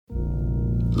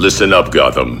Listen up,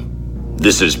 Gotham.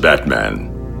 This is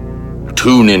Batman.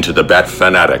 Tune into the Bat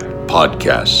Fan Addict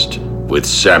podcast with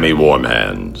Sammy Warm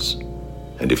Hands.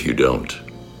 And if you don't,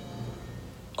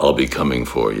 I'll be coming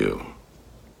for you.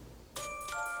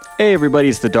 Hey everybody,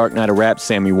 it's the Dark Knight of Rap,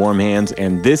 Sammy Warm Hands,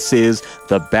 and this is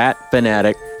the Bat Fan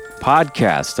Addict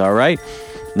podcast, all right?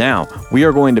 Now, we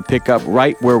are going to pick up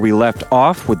right where we left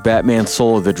off with Batman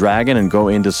Soul of the Dragon and go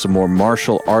into some more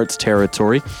martial arts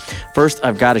territory. First,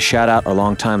 I've got to shout out our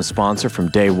longtime sponsor from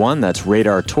day one. That's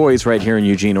Radar Toys right here in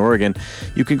Eugene, Oregon.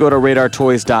 You can go to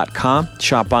radartoys.com,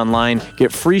 shop online,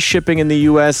 get free shipping in the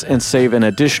U.S., and save an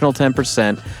additional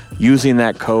 10% using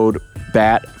that code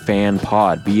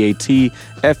BATFANPOD,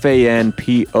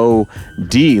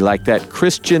 BATFANPOD, like that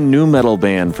Christian nu metal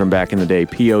band from back in the day,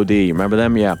 POD. You remember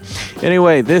them? Yeah.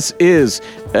 Anyway, this is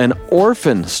an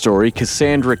orphan story,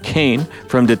 Cassandra Cain,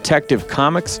 from Detective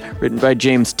Comics, written by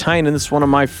James Tynion. This is one of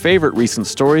my favorite recent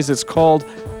stories. It's called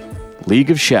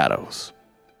League of Shadows.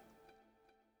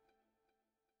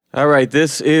 All right,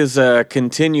 this is a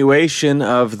continuation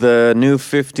of the New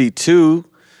 52,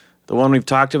 the one we've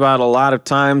talked about a lot of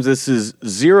times. This is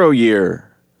Zero Year,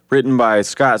 written by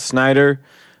Scott Snyder,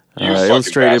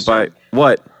 illustrated by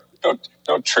what?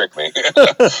 Don't trick me.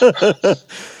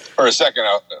 For a second,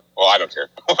 well, I don't care.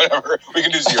 Whatever. We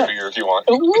can do 0 Year if you want.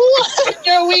 What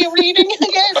are we reading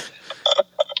again?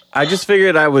 I just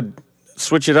figured I would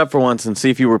switch it up for once and see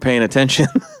if you were paying attention.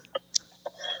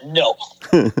 No.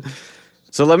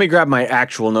 So let me grab my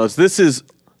actual notes. This is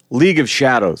League of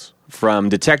Shadows from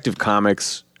Detective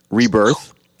Comics,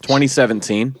 Rebirth,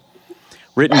 2017.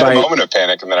 Written I had by a moment of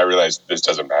panic, and then I realized this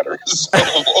doesn't matter. So,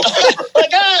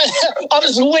 I'll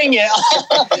just wing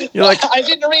it. You're like, I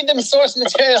didn't read the source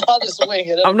material. I'll just wing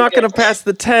it. I'm not going to pass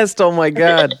the test. Oh, my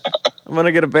God. I'm going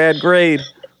to get a bad grade.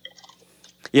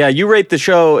 Yeah, you rate the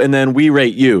show, and then we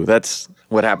rate you. That's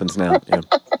what happens now. Yeah.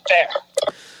 Fair.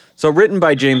 So written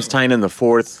by James Tynion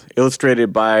IV,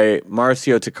 illustrated by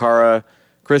Marcio Takara,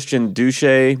 Christian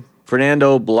Duche,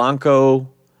 Fernando Blanco,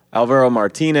 Alvaro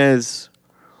Martinez,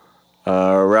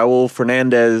 Raul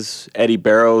Fernandez, Eddie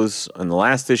Barrows on the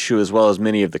last issue, as well as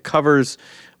many of the covers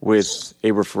with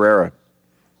Aber Ferreira.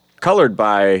 Colored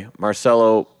by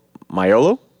Marcelo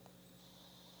Maiolo,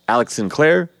 Alex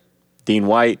Sinclair, Dean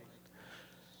White,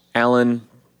 Alan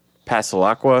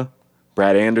Pasalacqua,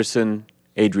 Brad Anderson,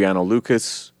 Adriano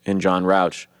Lucas, and John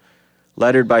Rauch.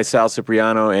 Lettered by Sal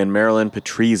Cipriano and Marilyn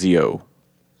Patrizio.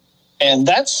 And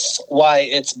that's why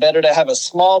it's better to have a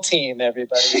small team,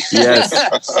 everybody. Yes.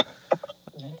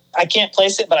 I can't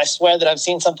place it, but I swear that I've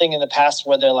seen something in the past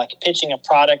where they're like pitching a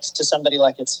product to somebody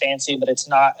like it's fancy, but it's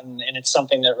not. And it's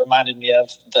something that reminded me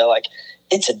of the like,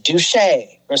 it's a douche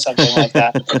or something like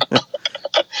that.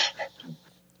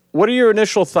 What are your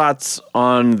initial thoughts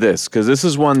on this? Because this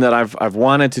is one that I've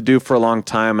wanted to do for a long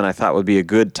time, and I thought would be a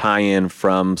good tie-in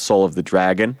from Soul of the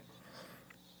Dragon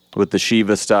with the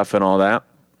Shiva stuff and all that.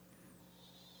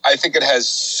 I think it has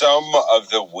some of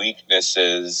the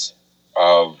weaknesses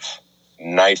of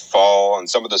Nightfall and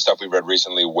some of the stuff we read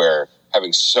recently, where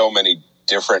having so many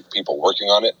different people working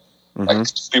on it, like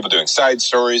people doing side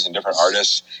stories and different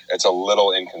artists, it's a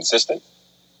little inconsistent.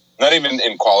 Not even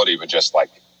in quality, but just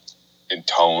like in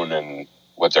tone and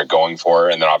what they're going for,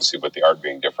 and then obviously with the art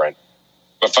being different.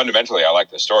 But fundamentally, I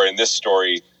like the story, and this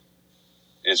story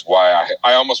is why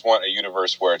I almost want a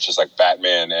universe where it's just like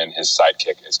Batman and his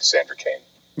sidekick is Cassandra Cain.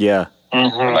 Yeah.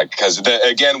 Mm-hmm. Like, because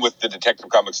again, with the Detective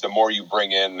Comics, the more you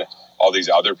bring in all these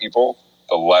other people,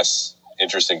 the less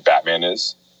interesting Batman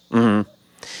is. Mm-hmm.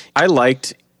 I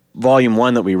liked Volume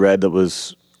 1 that we read that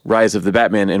was Rise of the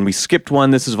Batman, and we skipped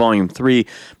one. This is Volume 3.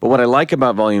 But what I like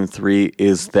about Volume 3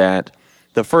 is that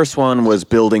the first one was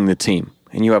building the team,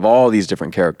 and you have all these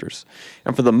different characters.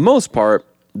 And for the most part,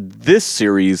 this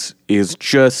series is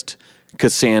just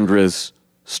Cassandra's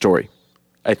story.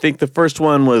 I think the first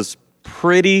one was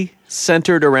pretty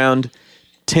centered around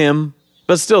Tim,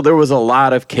 but still there was a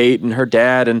lot of Kate and her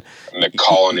dad and the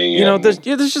colony. You know, there's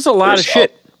just a lot of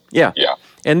shit. Yeah.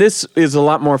 And this is a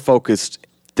lot more focused.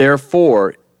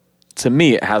 Therefore, to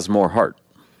me, it has more heart.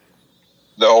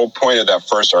 The whole point of that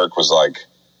first arc was like,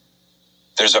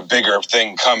 there's a bigger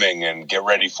thing coming and get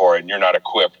ready for it, and you're not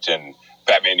equipped, and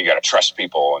Batman, you got to trust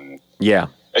people, and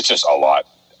it's just a lot.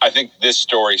 I think this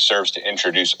story serves to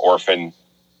introduce Orphan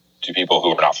to people who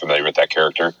are not familiar with that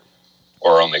character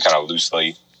or only kind of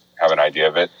loosely have an idea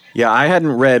of it. Yeah, I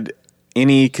hadn't read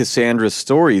any Cassandra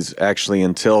stories actually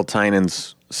until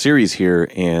Tynion's series here,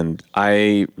 and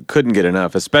I couldn't get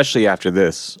enough, especially after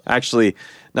this. Actually,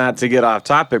 not to get off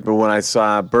topic, but when I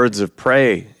saw Birds of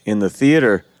Prey in the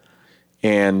theater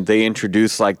and they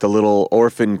introduced like the little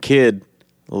orphan kid,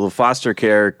 the little foster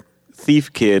care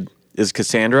thief kid is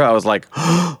Cassandra, I was like,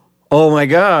 oh my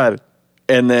God.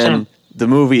 And then the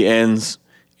movie ends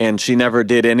and she never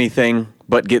did anything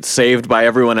but get saved by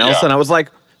everyone else. Yeah. And I was like,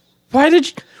 why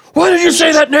did you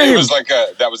say that name? It was like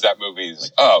that was that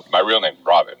movie's, my real name,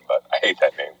 Robin, but I hate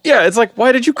that name. Yeah, it's like,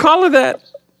 why did you call her that?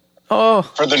 Oh.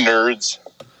 For the nerds.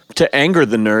 To anger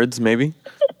the nerds, maybe.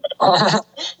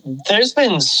 There's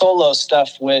been solo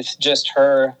stuff with just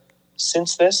her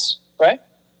since this, right?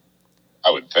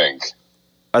 I would think.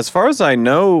 As far as I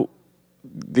know,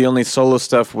 the only solo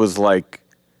stuff was like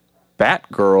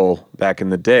Batgirl back in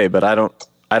the day, but I don't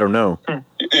know.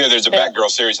 Yeah, there's a Batgirl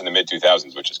series in the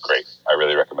mid-2000s, which is great. I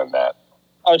really recommend that.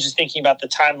 I was just thinking about the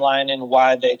timeline and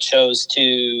why they chose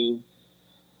to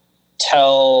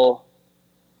tell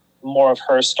more of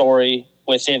her story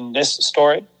within this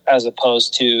story as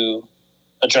opposed to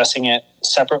addressing it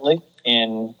separately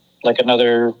in like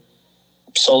another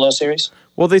solo series.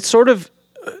 Well, they sort of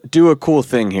do a cool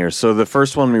thing here. So the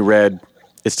first one we read,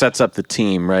 it sets up the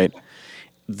team, right?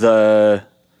 The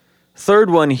third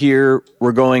one here,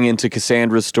 we're going into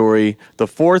Cassandra's story. The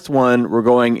fourth one, we're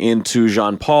going into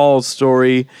Jean-Paul's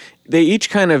story. They each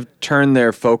kind of turn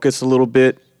their focus a little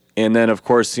bit. And then, of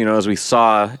course, as we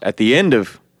saw at the end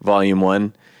of Volume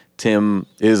 1, Tim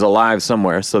is alive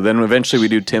somewhere. So then eventually we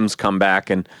do Tim's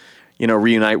comeback and,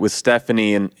 reunite with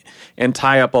Stephanie and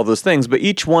tie up all those things. But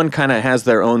each one kind of has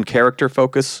their own character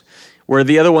focus, where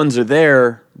the other ones are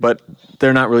there, but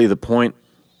they're not really the point.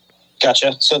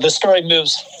 Gotcha. So the story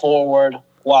moves forward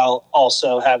while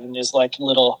also having these like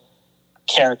little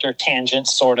character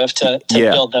tangents sort of to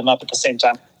build them up at the same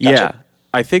time. Gotcha. Yeah.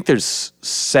 I think there's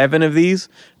 7 of these,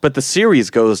 but the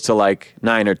series goes to like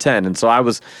 9 or 10. And so I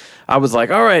was like,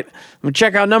 all right, I'm going to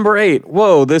check out number 8.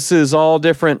 Whoa, this is all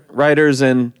different writers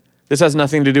and this has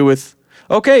nothing to do with,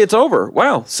 okay, it's over.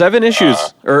 Wow, 7 issues.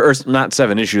 Or not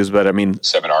 7 issues, but I mean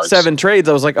 7 arcs. 7 trades.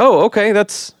 I was like, oh, okay,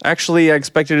 that's actually, I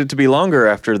expected it to be longer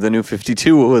after the New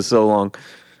 52 was so long.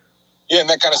 Yeah, and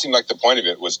that kind of seemed like the point of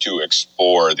it was to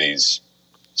explore these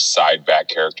side back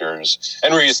characters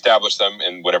and reestablish them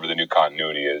in whatever the new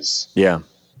continuity is. Yeah.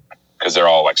 Because they're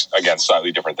all, like, again,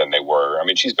 slightly different than they were. I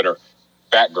mean, this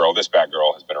Batgirl has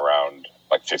been around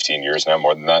like 15 years now,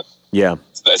 more than that. Yeah.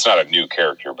 It's not a new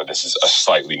character, but this is a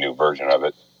slightly new version of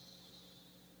it.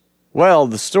 Well,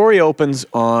 the story opens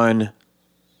on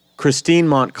Christine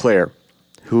Montclair,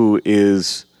 who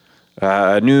is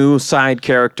a new side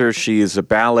character. She is a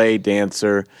ballet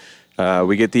dancer.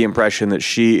 We get the impression that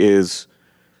she is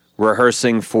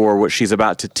rehearsing for what she's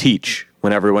about to teach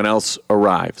when everyone else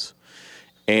arrives.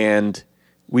 And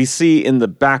we see in the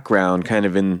background, kind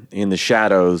of in the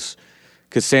shadows,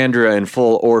 Cassandra in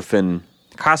full orphan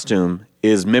costume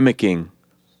is mimicking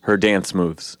her dance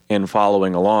moves and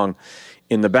following along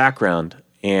in the background.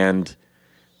 And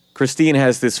Christine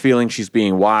has this feeling she's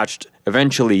being watched,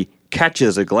 eventually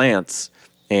catches a glance,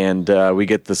 and we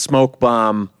get the smoke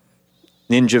bomb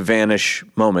ninja vanish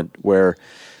moment where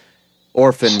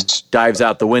Orphan dives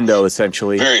out the window,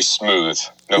 essentially. Very smooth.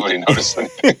 Nobody noticed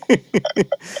anything.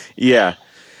 Yeah.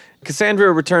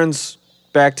 Cassandra returns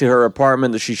back to her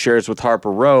apartment that she shares with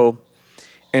Harper Row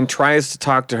and tries to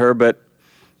talk to her, but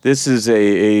this is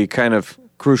a kind of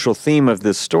crucial theme of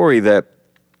this story, that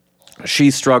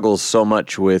she struggles so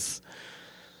much with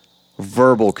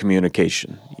verbal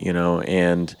communication,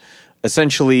 and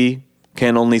essentially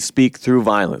can only speak through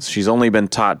violence. She's only been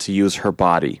taught to use her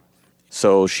body.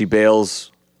 So she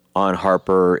bails on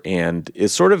Harper and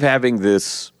is sort of having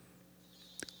this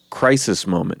crisis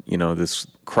moment, this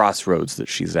crossroads that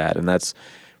she's at. And that's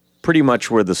pretty much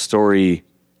where the story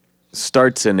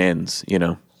starts and ends,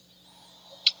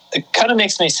 It kind of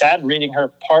makes me sad reading her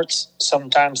parts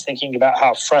sometimes, thinking about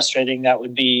how frustrating that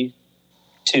would be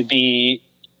to be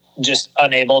just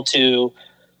unable to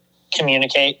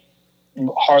communicate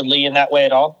hardly in that way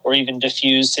at all, or even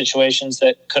diffuse situations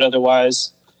that could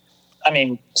otherwise...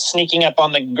 sneaking up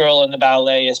on the girl in the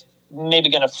ballet is maybe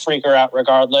going to freak her out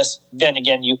regardless. Then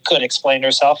again, you could explain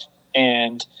herself,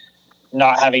 and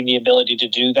not having the ability to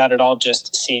do that at all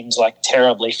just seems like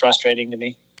terribly frustrating to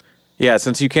me. Yeah,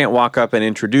 since you can't walk up and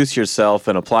introduce yourself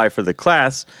and apply for the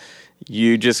class,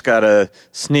 you just got to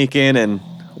sneak in and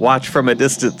watch from a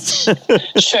distance.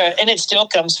 Sure, and it still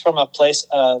comes from a place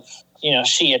of,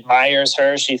 she admires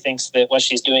her. She thinks that what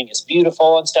she's doing is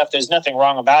beautiful and stuff. There's nothing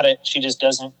wrong about it. She just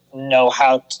doesn't know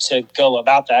how to go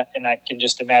about that. And I can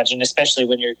just imagine, especially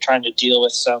when you're trying to deal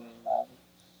with some...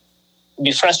 it'd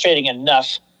be frustrating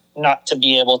enough not to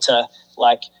be able to,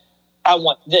 I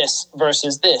want this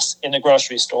versus this in the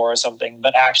grocery store or something,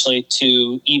 but actually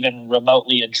to even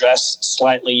remotely address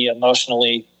slightly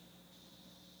emotionally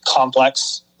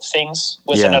complex things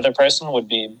with another person would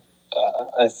be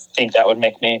I think that would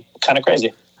make me kind of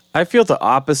crazy. I feel the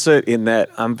opposite in that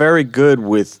I'm very good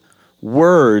with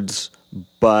words,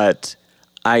 but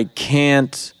I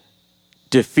can't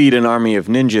defeat an army of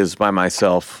ninjas by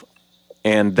myself,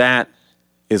 and that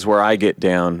is where I get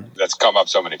down. That's come up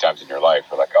so many times in your life.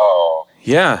 We're like, oh,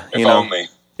 yeah, if only.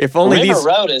 If only River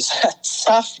Road is a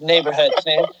tough neighborhood,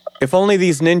 man. If only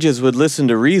these ninjas would listen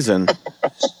to reason.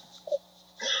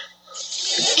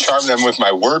 Charm them with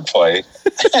my wordplay.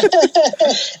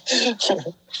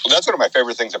 Well, that's one of my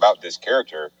favorite things about this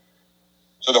character.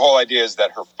 So the whole idea is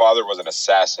that her father was an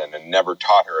assassin and never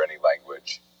taught her any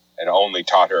language, and only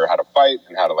taught her how to fight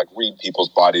and how to like read people's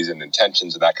bodies and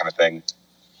intentions and that kind of thing.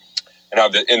 And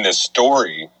how in this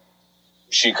story,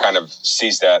 she kind of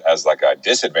sees that as like a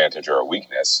disadvantage or a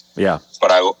weakness. Yeah.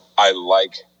 But I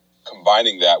like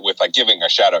combining that with like giving a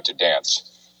shout out to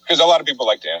dance, because a lot of people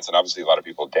like dance, and obviously a lot of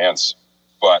people dance.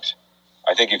 But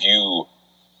I think if you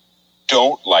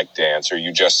don't like dance, or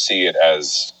you just see it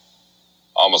as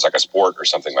almost like a sport or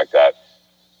something like that,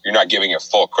 you're not giving it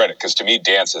full credit. Because to me,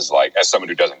 dance is like, as someone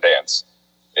who doesn't dance,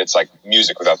 it's like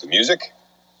music without the music.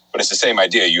 But it's the same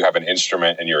idea. You have an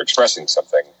instrument and you're expressing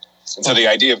something. And so the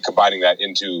idea of combining that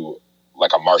into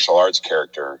like a martial arts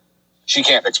character, she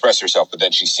can't express herself, but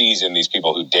then she sees in these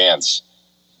people who dance,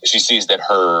 she sees that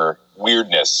her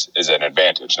weirdness is an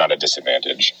advantage, not a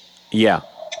disadvantage. Yeah.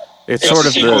 It's sort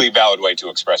of an equally valid way to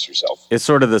express yourself. It's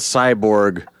sort of the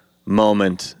cyborg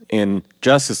moment in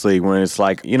Justice League when it's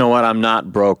like, you know what, I'm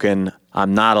not broken,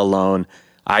 I'm not alone,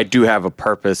 I do have a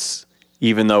purpose,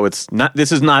 even though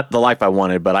this is not the life I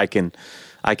wanted, but I can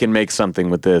make something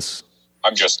with this.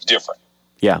 I'm just different.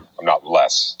 Yeah. I'm not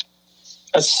less.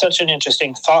 That's such an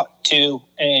interesting thought too.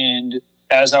 And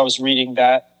as I was reading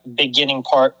that beginning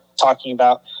part talking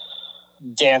about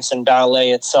dance and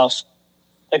ballet itself,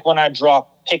 like when I draw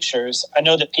pictures, I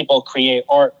know that people create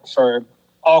art for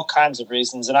all kinds of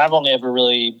reasons, and I've only ever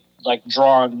really like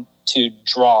drawn to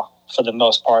draw for the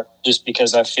most part, just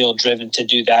because I feel driven to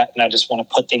do that, and I just want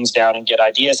to put things down and get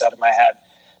ideas out of my head,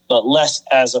 but less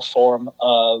as a form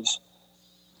of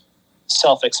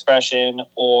self-expression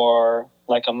or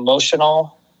like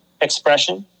emotional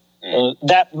expression.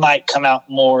 That might come out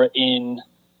more in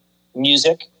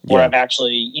music, where I'm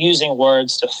actually using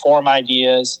words to form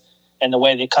ideas, and the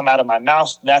way they come out of my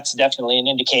mouth, that's definitely an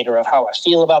indicator of how I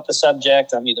feel about the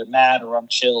subject. I'm either mad or I'm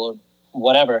chill or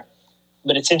whatever.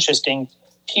 But it's interesting.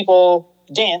 People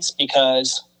dance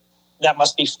because that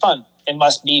must be fun. It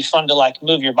must be fun to like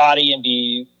move your body and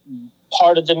be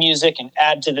part of the music and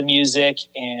add to the music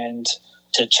and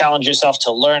to challenge yourself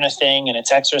to learn a thing, and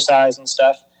it's exercise and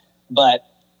stuff. But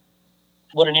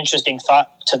what an interesting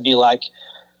thought to be like,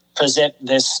 present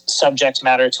this subject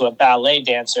matter to a ballet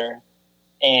dancer,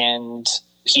 and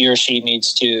he or she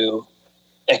needs to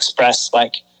express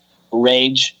like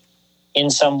rage in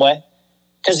some way.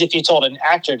 Because if you told an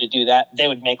actor to do that, they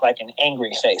would make like an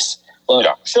angry face.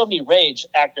 Well, show me rage,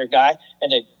 actor guy,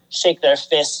 and they'd shake their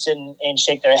fists and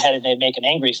shake their head and they'd make an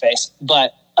angry face.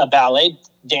 But a ballet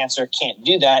dancer can't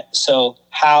do that. So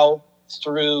how,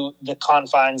 through the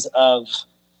confines of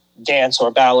dance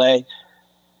or ballet,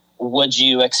 would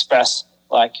you express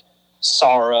like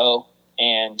sorrow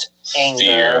and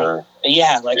anger?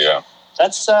 Fear.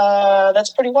 That's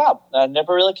pretty wild. I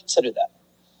never really considered that.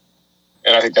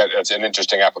 And I think that's an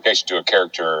interesting application to a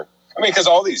character. I mean, because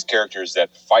all these characters that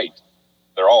fight,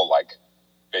 they're all like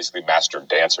basically master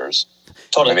dancers.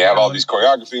 Totally. And they have all these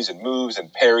choreographies and moves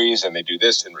and parries, and they do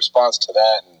this in response to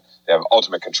that, and they have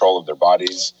ultimate control of their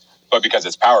bodies. But because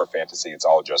it's power fantasy, it's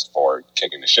all just for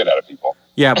kicking the shit out of people.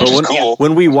 Yeah, but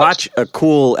when we watch a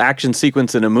cool action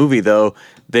sequence in a movie, though,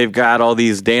 they've got all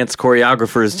these dance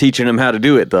choreographers teaching them how to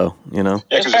do it, though, you know?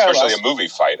 Yeah, because especially a movie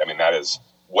fight, I mean, that is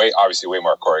obviously way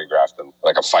more choreographed than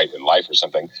like a fight in life or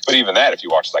something. But even that, if you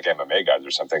watch like MMA guys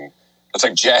or something, it's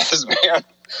like jazz, man.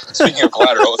 Speaking of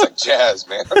collateral, it's like jazz,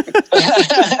 man.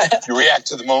 You react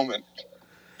to the moment.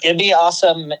 It'd be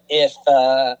awesome if,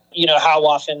 how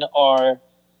often are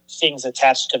things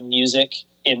attached to music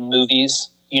in movies?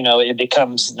 You know, it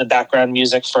becomes the background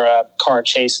music for a car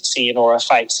chase scene or a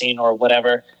fight scene or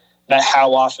whatever. But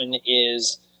how often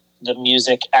is the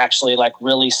music actually like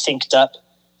really synced up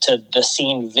to the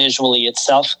scene visually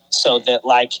itself, so that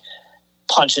like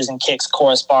punches and kicks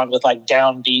correspond with like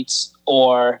downbeats,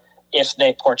 or if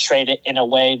they portrayed it in a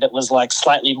way that was like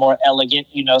slightly more elegant,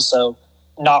 so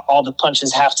not all the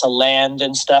punches have to land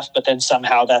and stuff, but then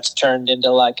somehow that's turned into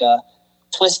like a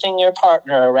twisting your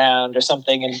partner around or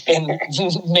something, and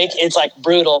make it's like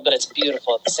brutal, but it's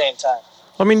beautiful at the same time.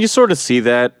 I mean, you sort of see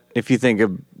that if you think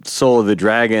of Soul of the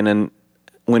Dragon, and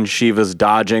when Shiva's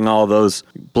dodging all those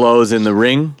blows in the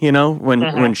ring, you know,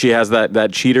 when she has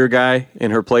that cheater guy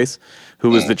in her place who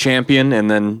was the champion, and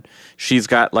then she's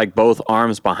got like both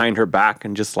arms behind her back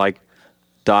and just like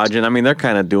dodging. I mean, they're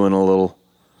kind of doing a little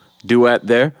duet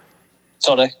there.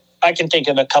 Sort of. I can think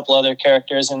of a couple other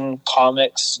characters in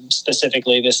comics,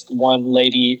 specifically this one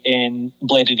lady in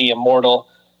Blade of the Immortal,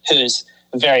 who's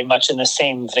very much in the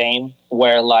same vein,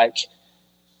 where like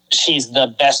she's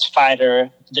the best fighter.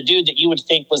 The dude that you would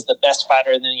think was the best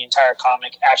fighter in the entire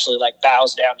comic actually like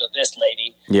bows down to this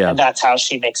lady. Yeah. And that's how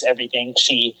she makes everything.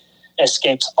 She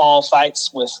escapes all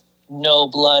fights with no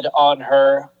blood on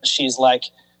her. She's like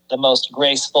the most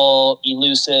graceful,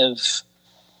 elusive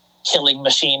killing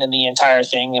machine in the entire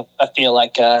thing. I feel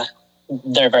like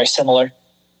they're very similar.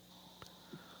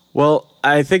 Well,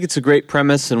 I think it's a great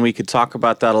premise, and we could talk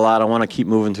about that a lot. I want to keep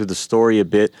moving through the story a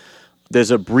bit.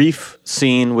 There's a brief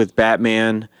scene with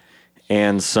Batman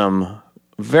and some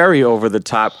very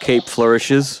over-the-top cape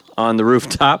flourishes on the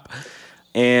rooftop,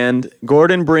 and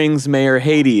Gordon brings Mayor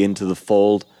Haiti into the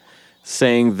fold,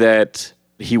 saying that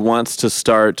he wants to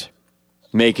start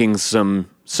making some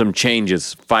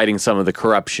changes, fighting some of the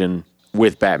corruption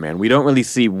with Batman. We don't really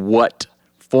see what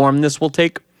form this will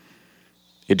take.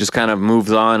 It just kind of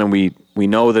moves on, and we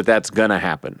know that that's going to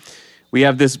happen. We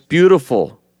have this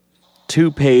beautiful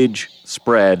 2-page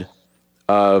spread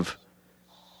of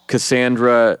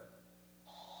Cassandra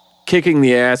kicking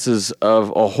the asses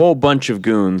of a whole bunch of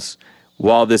goons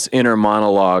while this inner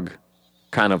monologue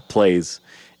kind of plays.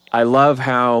 I love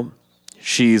how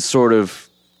she's sort of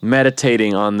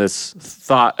meditating on this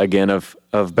thought again of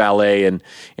ballet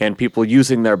and people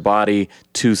using their body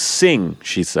to sing,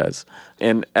 she says.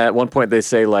 And at one point they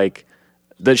say like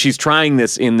that she's trying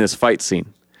this in this fight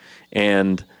scene.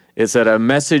 And it's that a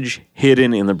message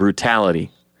hidden in the brutality.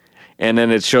 And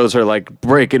then it shows her like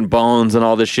breaking bones and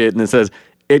all this shit. And it says,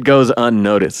 it goes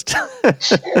unnoticed. You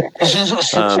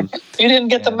didn't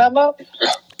get the memo?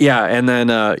 Yeah. And then,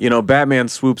 Batman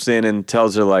swoops in and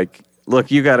tells her like,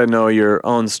 look, you got to know your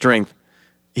own strength.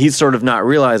 He's sort of not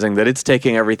realizing that it's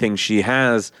taking everything she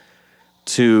has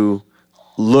to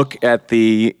look at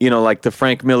the, like the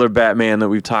Frank Miller Batman that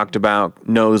we've talked about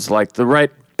knows like the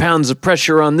right pounds of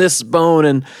pressure on this bone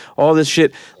and all this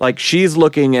shit. Like she's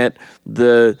looking at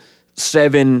the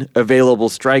 7 available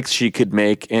strikes she could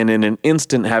make and in an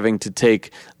instant having to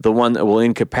take the one that will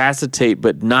incapacitate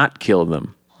but not kill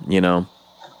them, like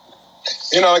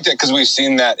that, because we've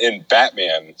seen that in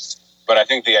Batman. But I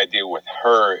think the idea with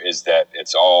her is that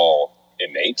it's all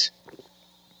innate.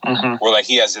 Mm-hmm. Where like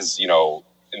he has his,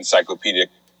 encyclopedic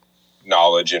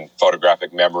knowledge and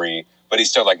photographic memory, but he's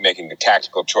still like making the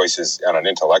tactical choices on an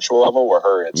intellectual level, where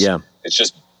her, it's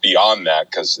just beyond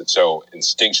that because it's so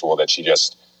instinctual that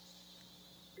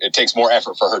it takes more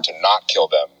effort for her to not kill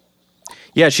them.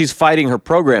 Yeah, she's fighting her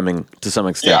programming to some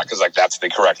extent. Yeah, because like that's the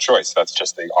correct choice. That's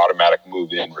just the automatic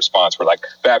move in response. Where like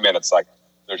Batman, it's like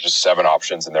there's just 7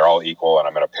 options and they're all equal, and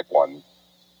I'm going to pick one.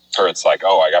 For it's like,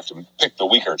 oh, I have to pick the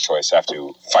weaker choice. I have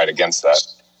to fight against that.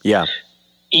 Yeah.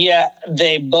 Yeah,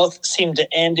 they both seem to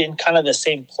end in kind of the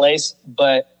same place,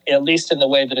 but at least in the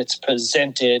way that it's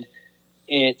presented,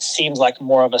 it seems like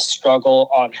more of a struggle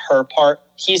on her part.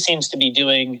 He seems to be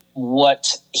doing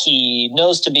what he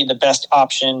knows to be the best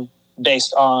option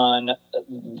based on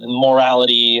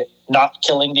morality, not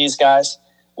killing these guys,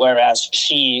 whereas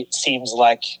she seems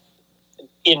like,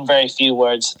 in very few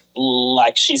words,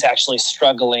 like she's actually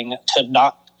struggling to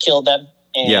not kill them.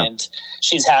 And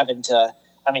she's having to,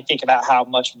 think about how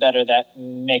much better that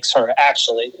makes her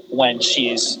actually when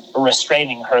she's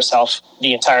restraining herself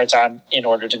the entire time in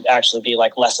order to actually be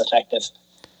like less effective.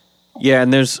 Yeah,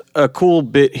 and there's a cool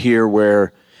bit here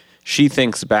where she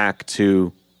thinks back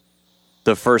to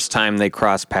the first time they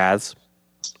crossed paths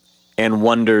and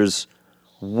wonders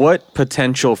what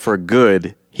potential for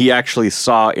good he actually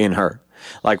saw in her.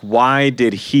 Like, why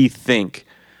did he think,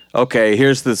 okay,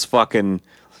 here's this fucking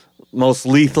most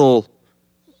lethal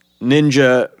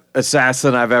ninja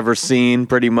assassin I've ever seen,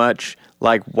 pretty much.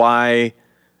 Like, why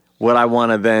would I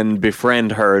want to then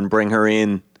befriend her and bring her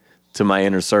in to my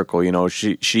inner circle?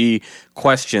 She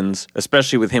questions,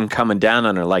 especially with him coming down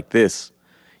on her like this.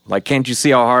 Like, can't you see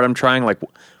how hard I'm trying? Like,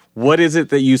 what is it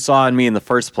that you saw in me in the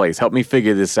first place? Help me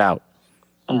figure this out.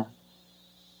 Well,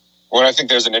 I think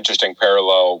there's an interesting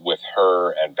parallel with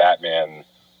her and Batman.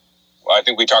 Well, I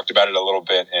think we talked about it a little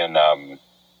bit in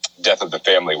Death of the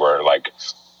Family, where, like,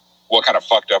 what kind of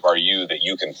fucked up are you that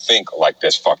you can think like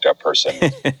this fucked up person?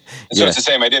 So it's the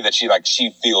same idea that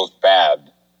she feels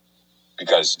bad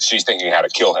because she's thinking how to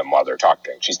kill him while they're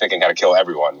talking. She's thinking how to kill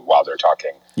everyone while they're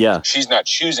talking. Yeah. She's not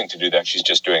choosing to do that. She's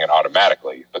just doing it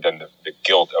automatically. But then the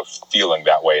guilt of feeling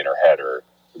that way in her head or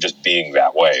just being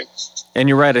that way. And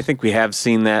you're right. I think we have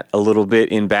seen that a little bit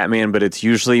in Batman, but it's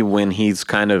usually when he's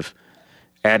kind of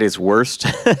at his worst.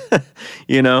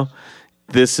 You know,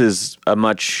 this is a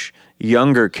much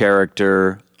younger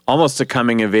character, almost a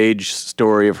coming of age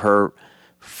story of her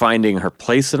finding her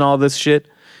place in all this shit.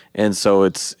 And so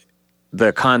it's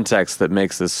the context that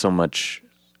makes this so much,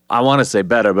 I want to say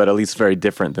better, but at least very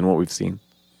different than what we've seen.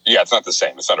 Yeah, it's not the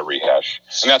same. It's not a rehash.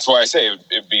 And that's why I say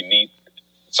it'd be neat,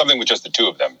 something with just the two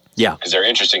of them. Yeah. Because they're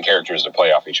interesting characters to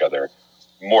play off each other,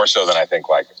 more so than I think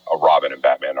like a Robin and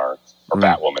Batman are, or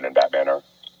Batwoman and Batman are.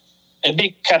 It'd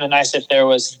be kind of nice if there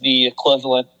was the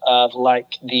equivalent of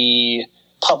like the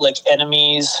Public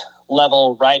Enemies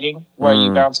level writing where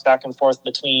you bounce back and forth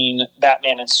between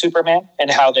Batman and Superman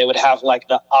and how they would have like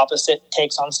the opposite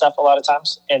takes on stuff a lot of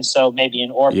times. And so maybe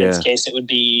in Orphan's case, it would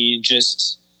be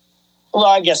just, well,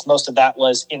 I guess most of that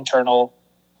was internal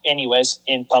anyways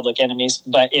in Public Enemies.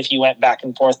 But if you went back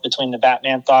and forth between the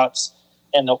Batman thoughts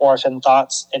and the Orphan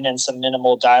thoughts and then some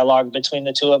minimal dialogue between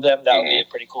the two of them, that would be a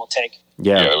pretty cool take.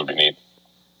 Yeah, that would be neat.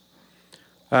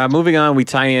 Moving on, we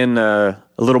tie in a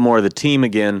little more of the team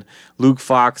again. Luke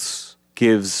Fox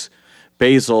gives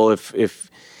Basil,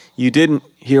 if you didn't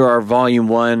hear our Volume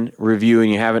 1 review and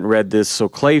you haven't read this, so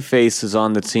Clayface is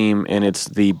on the team, and it's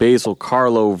the Basil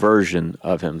Karlo version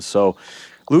of him. So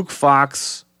Luke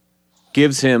Fox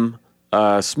gives him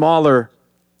a smaller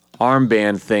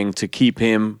armband thing to keep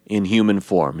him in human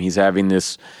form. He's having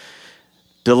this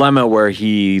dilemma where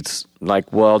he's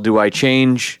like, well, do I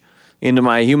change into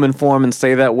my human form and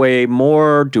stay that way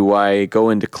more? Do I go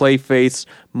into Clayface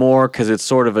more? Because it's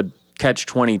sort of a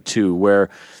catch-22 where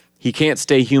he can't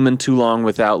stay human too long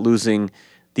without losing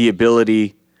the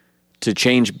ability to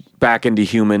change back into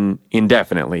human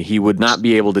indefinitely. He would not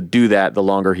be able to do that the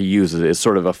longer he uses it. It's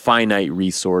sort of a finite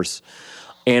resource.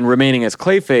 And remaining as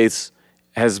Clayface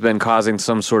has been causing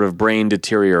some sort of brain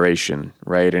deterioration,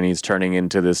 right? And he's turning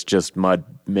into this just mud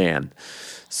man.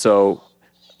 So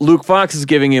Luke Fox is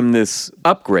giving him this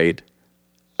upgrade.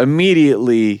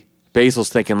 Immediately, Basil's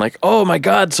thinking like, oh my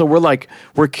God, so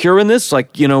we're curing this?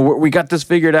 Like, you know, we got this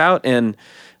figured out? And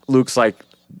Luke's like,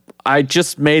 I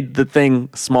just made the thing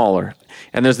smaller.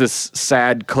 And there's this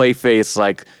sad Clayface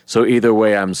like, so either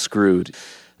way, I'm screwed.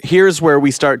 Here's where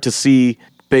we start to see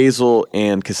Basil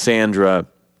and Cassandra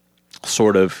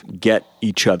sort of get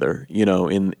each other, you know,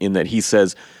 in that he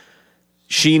says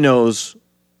she knows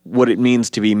what it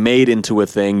means to be made into a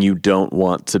thing you don't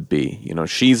want to be. You know,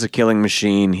 she's a killing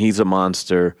machine, he's a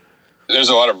monster. There's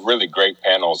a lot of really great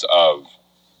panels of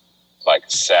like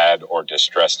sad or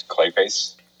distressed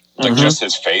Clayface. Like just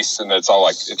his face, and it's all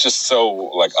like, it's just so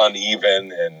like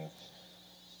uneven, and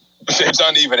it's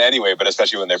uneven anyway, but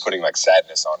especially when they're putting like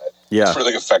sadness on it. Yeah. It's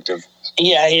really effective.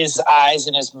 Yeah, his eyes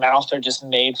and his mouth are just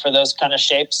made for those kind of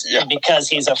shapes. Yeah. And because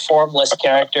he's a formless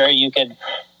character, you could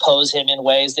pose him in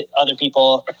ways that other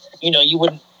people, you know, you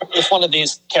wouldn't, if one of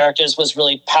these characters was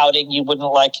really pouting, you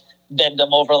wouldn't like bend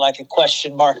them over like a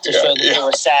question mark to show that they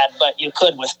were sad, but you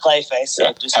could with Clayface.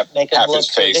 So just make him look his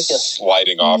face ridiculous.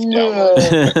 sliding off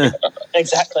downward.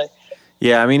 Exactly.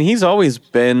 Yeah, I mean, he's always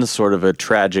been sort of a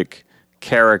tragic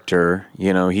character.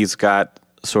 You know, he's got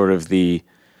sort of the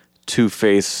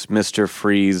Two-Face, Mr.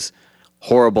 Freeze,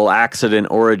 horrible accident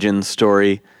origin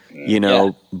story, you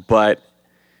know, but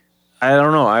I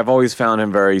don't know. I've always found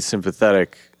him very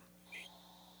sympathetic.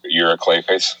 You're a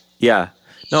Clayface? Yeah.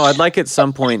 No, I'd like at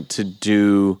some point to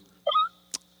do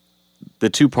the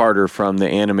two-parter from the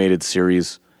animated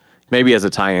series, maybe as a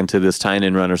tie-in to this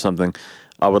tie-in run or something.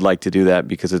 I would like to do that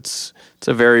because it's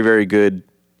a very, very good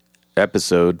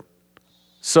episode.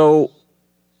 So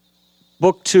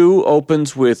Book 2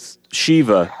 opens with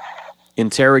Shiva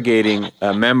interrogating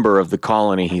a member of the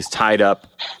colony. He's tied up,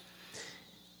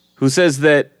 who says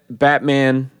that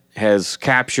Batman has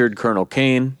captured Colonel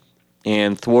Cain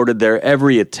and thwarted their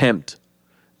every attempt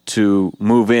to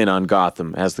move in on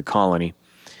Gotham as the colony.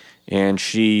 And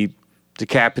she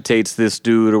decapitates this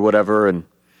dude or whatever, and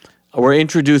we're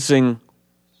introducing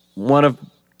one of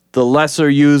the lesser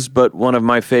used, but one of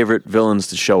my favorite villains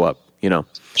to show up, you know.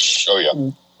 Oh,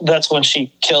 yeah. That's when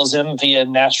she kills him via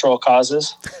natural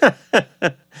causes.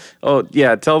 Oh,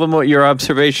 yeah. Tell them what your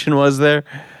observation was there.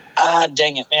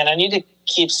 Dang it, man. I need to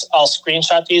I'll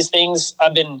screenshot these things.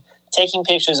 I've been taking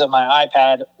pictures of my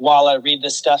iPad while I read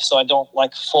this stuff so I don't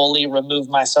like fully remove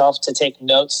myself to take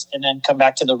notes and then come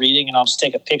back to the reading, and I'll just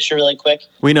take a picture really quick.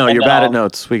 We know. You're bad at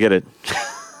notes. We get it.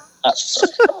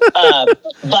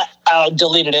 But I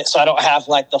deleted it, so I don't have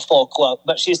like the full quote.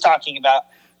 But she's talking about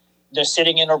they're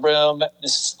sitting in a room.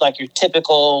 This is like your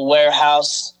typical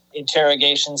warehouse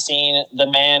interrogation scene. The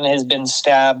man has been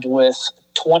stabbed with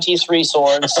 23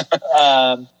 swords,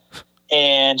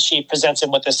 and she presents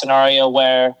him with a scenario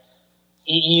where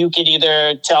you could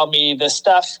either tell me this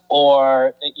stuff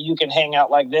or you can hang out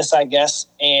like this, I guess,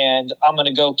 and I'm going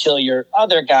to go kill your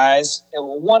other guys.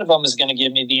 And one of them is going to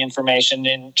give me the information,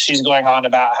 and she's going on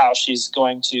about how she's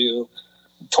going to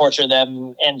torture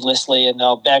them endlessly, and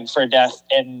they'll beg for death,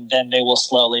 and then they will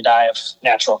slowly die of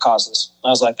natural causes. I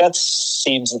was like, that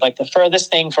seems like the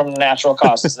furthest thing from natural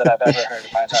causes that I've ever heard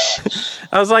in my entire life.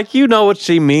 I was like, you know what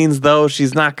she means, though.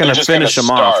 She's not going to finish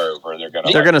them off. Or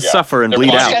they're going to suffer and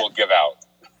bleed out. Will give out.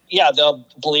 Yeah, they'll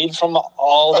bleed from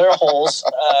all their holes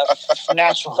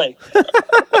naturally.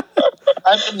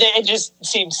 It just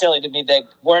seems silly to me that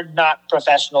we're not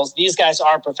professionals. These guys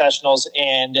are professionals,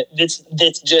 and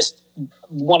it's just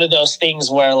one of those things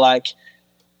where, like,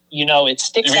 you know, it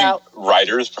sticks out.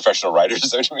 Writers, professional writers,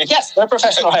 is that what you mean? Yes, they're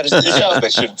professional writers. So they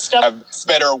should have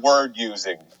better word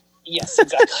using. Yes,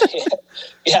 exactly.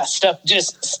 Yeah, stuff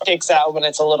just sticks out when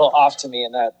it's a little off to me,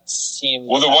 and that seems...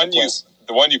 Well, the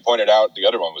one you pointed out, the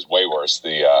other one was way worse.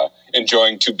 The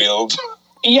enjoying to build.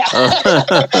 Yeah.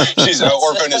 She's an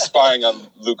orphan is spying on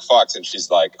Luke Fox, and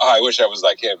she's like, "Oh, I wish I was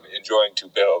like him, enjoying to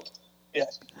build." Yeah.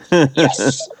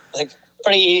 Yes. Like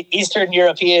pretty Eastern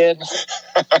European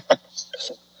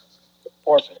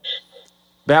orphan.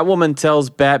 Batwoman tells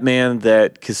Batman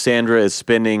that Cassandra is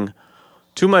spending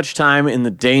too much time in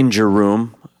the danger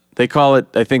room. They call it,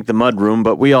 I think, the mud room,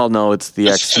 but we all know it's the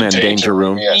X-Men danger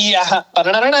room. Yes. Yeah.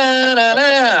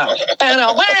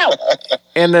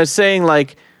 And they're saying,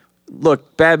 like,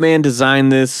 look, Batman designed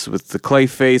this with the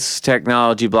Clayface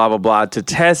technology, blah, blah, blah, to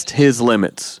test his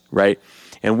limits, right?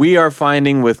 And we are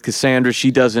finding with Cassandra,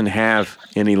 she doesn't have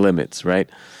any limits, right?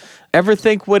 Ever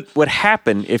think what would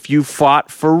happen if you fought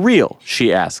for real,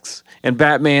 she asks. And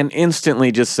Batman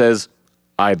instantly just says,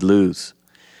 I'd lose.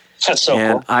 That's so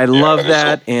and cool. I love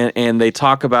that. And they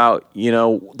talk about, you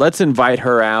know, let's invite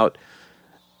her out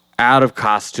of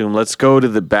costume. Let's go to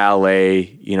the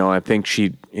ballet. You know, I think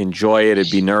she'd enjoy it.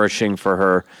 It'd be nourishing for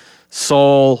her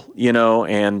soul, you know,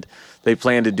 and they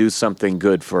plan to do something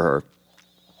good for her.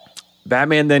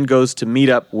 Batman then goes to meet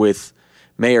up with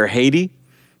Mayor Haiti.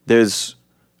 There's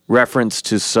reference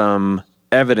to some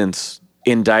evidence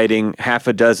indicting half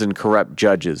a dozen corrupt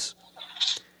judges.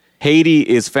 Haiti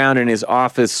is found in his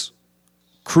office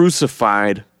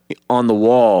crucified on the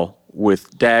wall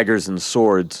with daggers and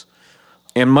swords.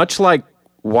 And much like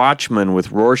Watchmen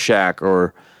with Rorschach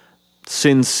or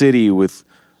Sin City with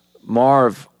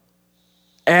Marv,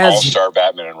 All-Star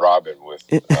Batman and Robin with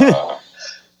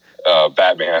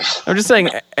Batman. I'm just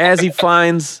saying, as he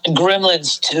finds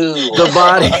Gremlins 2. the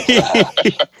body,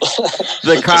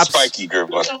 the cops, spiky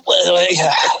gremlin.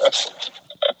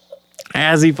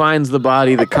 as he finds the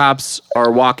body, the cops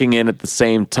are walking in at the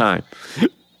same time.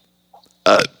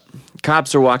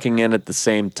 Cops are walking in at the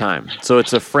same time. So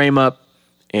it's a frame up,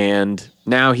 and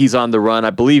now he's on the run. I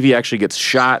believe he actually gets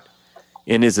shot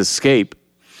in his escape.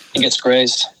 He gets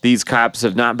grazed. These cops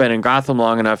have not been in Gotham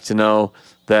long enough to know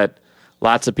that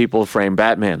lots of people frame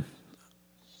Batman.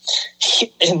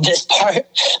 In this part,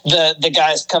 the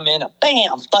guys come in,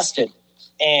 bam, busted.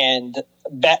 And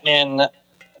Batman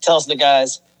tells the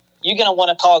guys, you're going to want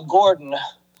to call Gordon,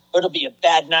 or it'll be a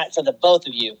bad night for the both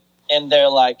of you. And they're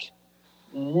like,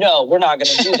 no, we're not going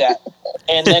to do that.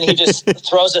 And then he just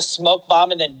throws a smoke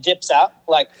bomb and then dips out.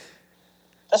 Like,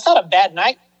 that's not a bad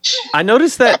night. I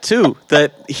noticed that too,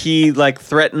 that he like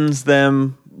threatens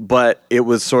them, but it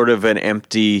was sort of an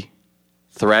empty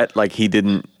threat. Like he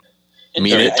didn't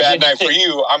mean it. Bad night for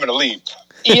you. I'm going to leave.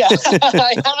 Yeah.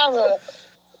 I'm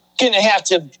going to have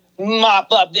to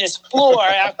mop up this floor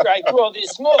after I throw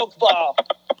this smoke bomb.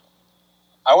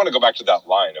 I want to go back to that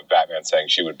line of Batman saying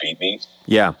she would beat me.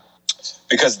 Yeah.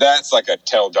 Because that's like a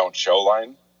tell, don't show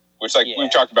line, which like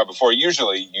we've talked about before.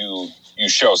 Usually you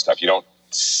show stuff. You don't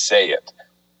say it.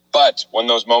 But when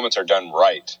those moments are done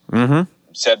right,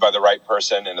 said by the right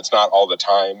person, and it's not all the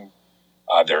time,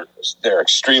 they're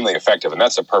extremely effective. And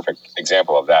that's a perfect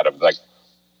example of that, of like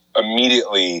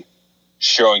immediately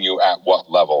showing you at what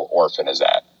level Orphan is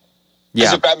at.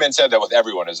 Because if Batman said that with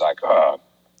everyone, is like, I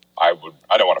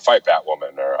don't want to fight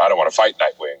Batwoman, or I don't want to fight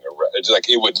Nightwing, or it's like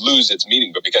it would lose its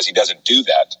meaning. But because he doesn't do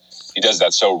that, he does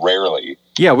that so rarely.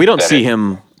 Yeah, we don't see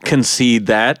him concede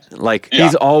that. Like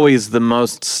he's always the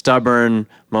most stubborn,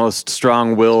 most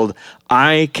strong-willed.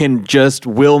 I can just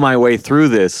will my way through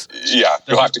this. Yeah,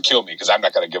 you'll have to kill me because I'm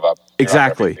not going to give up.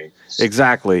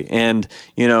 Exactly. And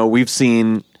you know, we've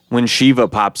seen when Shiva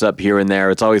pops up here and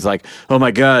there, it's always like, oh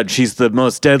my God, she's the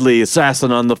most deadly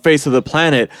assassin on the face of the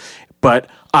planet, but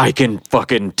I can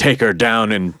fucking take her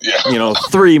down in,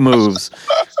 3 moves.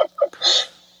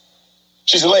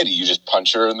 She's a lady. You just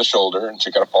punch her in the shoulder and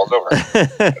she kind of falls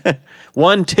over.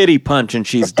 One titty punch and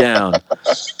she's down.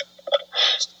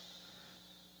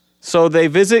 So they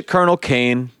visit Colonel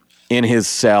Cain in his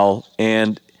cell,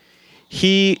 and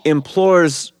he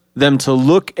implores them to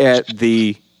look at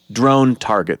the drone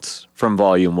targets from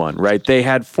Volume 1, right? They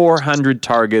had 400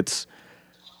 targets,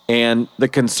 and the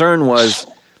concern was,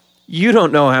 you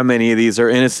don't know how many of these are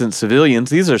innocent civilians.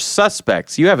 These are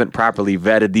suspects. You haven't properly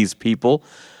vetted these people.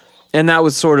 And that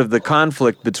was sort of the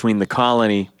conflict between the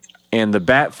colony and the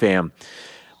Bat Fam.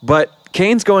 But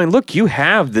Kane's going, look, you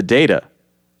have the data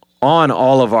on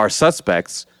all of our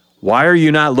suspects. Why are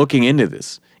you not looking into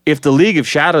this? If the League of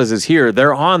Shadows is here,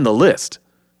 they're on the list.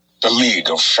 The League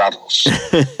of Shadows.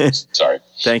 Sorry.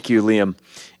 Thank you, Liam.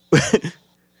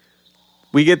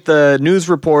 We get the news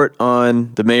report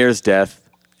on the mayor's death,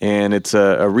 and it's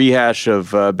a rehash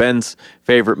of Ben's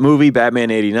favorite movie, Batman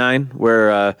 89,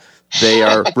 where they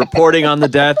are reporting on the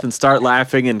death and start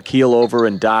laughing and keel over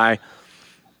and die.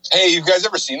 Hey, you guys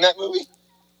ever seen that movie?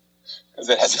 Because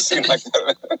it has a scene like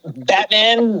that.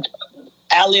 Batman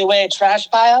alleyway trash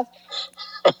pile.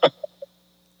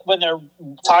 When they're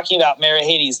talking about Mary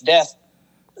Hadee's death,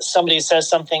 somebody says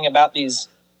something about these.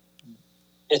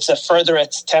 It's a further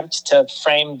attempt to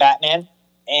frame Batman,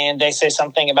 and they say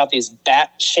something about these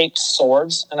bat-shaped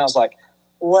swords, and I was like,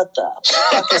 what the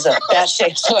fuck is a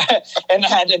bat-shaped sword? And I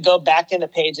had to go back into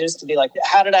pages to be like,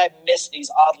 how did I miss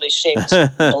these oddly shaped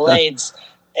blades?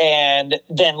 And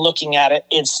then looking at it,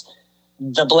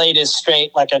 the blade is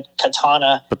straight like a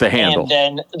katana. But the handle. And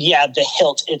then, the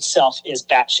hilt itself is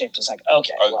bat-shaped. It's like,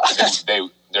 okay. Well.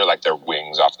 They're like their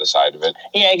wings off the side of it.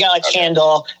 Yeah, you got like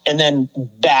handle and then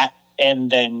bat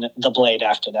and then the blade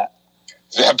after that.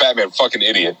 That Batman fucking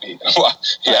idiot. He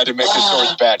had to make the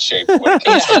sword bat-shaped.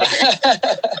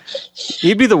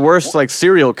 He'd be the worst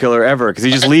serial killer ever because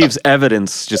he just leaves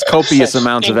evidence, just copious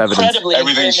amounts of evidence.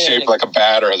 Everything's shaped like a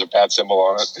bat or has a bat symbol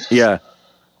on it. Yeah.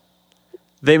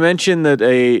 They mention that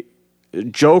a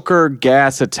Joker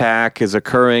gas attack is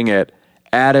occurring at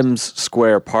Adams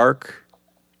Square Park.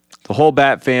 The whole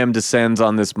Bat Fam descends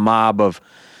on this mob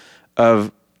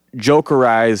of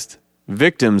Jokerized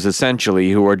victims,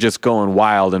 essentially, who are just going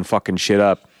wild and fucking shit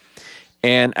up.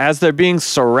 And as they're being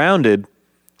surrounded,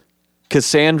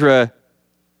 Cassandra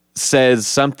says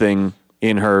something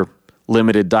in her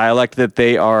limited dialect that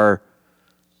they are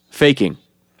faking.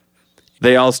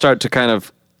 They all start to kind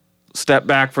of step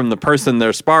back from the person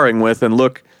they're sparring with and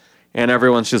look, and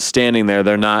everyone's just standing there.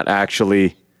 They're not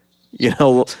actually,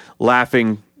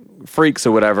 laughing freaks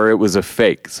or whatever. It was a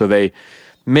fake. So they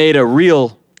made a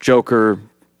real Joker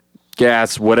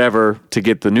gas whatever to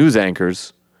get the news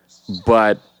anchors,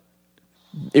 but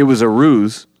it was a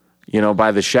ruse,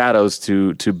 by the shadows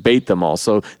to bait them all.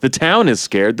 So the town is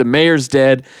scared. The mayor's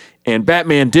dead, and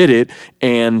Batman did it,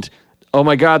 and oh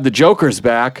my God, the Joker's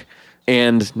back,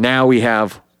 and now we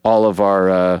have all of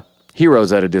our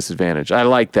heroes at a disadvantage. I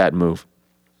like that move.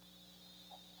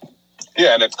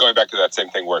 Yeah, and it's going back to that same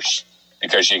thing where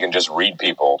because she can just read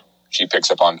people, she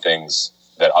picks up on things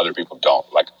that other people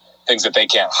don't, like things that they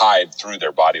can't hide through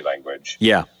their body language.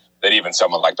 Yeah. That even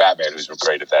someone like Batman, who's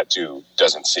great at that too,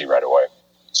 doesn't see right away.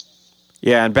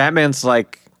 Yeah, and Batman's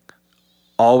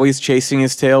always chasing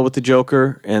his tail with the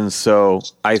Joker, and so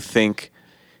I think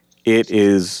it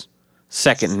is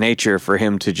second nature for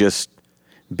him to just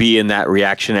be in that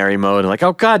reactionary mode, like,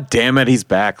 oh, God damn it, he's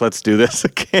back. Let's do this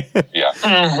again. Yeah,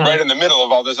 right in the middle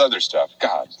of all this other stuff.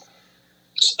 God.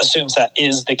 Assumes that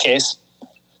is the case.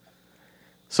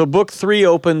 So book 3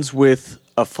 opens with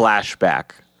a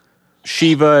flashback.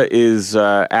 Shiva is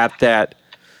at that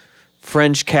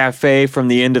French cafe from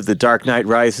the end of The Dark Knight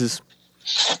Rises,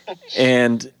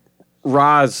 and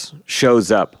Ra's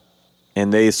shows up,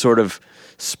 and they sort of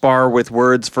spar with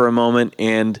words for a moment,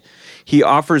 and he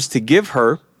offers to give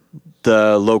her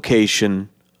the location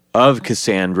of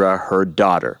Cassandra, her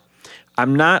daughter.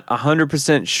 I'm not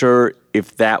 100% sure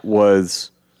if that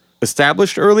was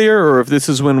established earlier or if this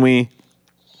is when we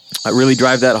really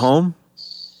drive that home.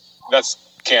 That's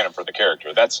canon for the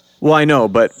character. Well, I know,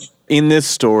 but in this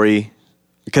story,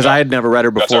 because I had never read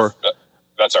her before.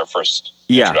 That's our first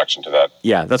introduction to that.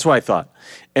 Yeah, that's what I thought.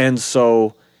 And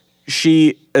so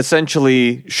she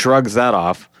essentially shrugs that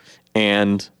off,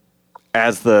 and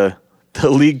as the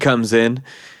League comes in,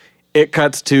 it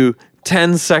cuts to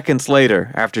 10 seconds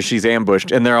later after she's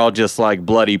ambushed, and they're all just like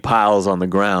bloody piles on the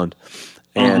ground.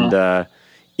 And,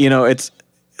 it's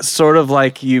sort of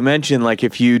like you mentioned, like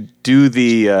if you do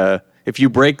if you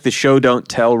break the show don't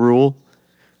tell rule,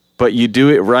 but you do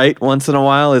it right once in a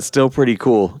while, it's still pretty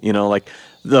cool. Like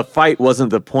the fight wasn't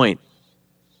the point,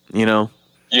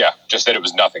 Yeah, just that it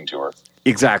was nothing to her.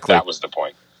 Exactly. That was the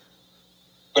point.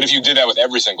 But if you did that with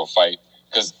every single fight,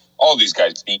 because all these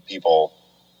guys beat people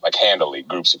like handily,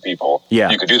 groups of people,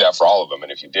 you could do that for all of them.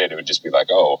 And if you did, it would just be like,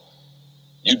 oh,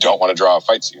 you don't want to draw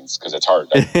fight scenes because it's hard.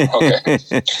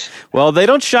 Okay. Well, they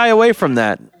don't shy away from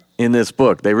that in this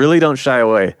book. They really don't shy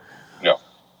away. No.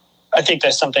 I think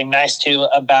there's something nice, too,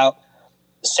 about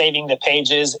saving the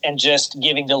pages and just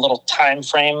giving the little time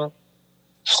frame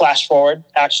flash forward,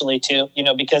 actually, too,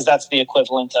 because that's the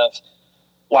equivalent of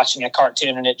watching a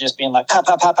cartoon and it just being like, pow,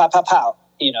 pow, pow, pow, pow, pow,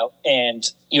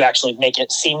 and you actually make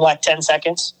it seem like 10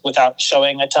 seconds without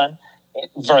showing a ton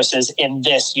versus in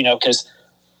this, because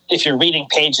if you're reading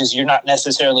pages, you're not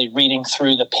necessarily reading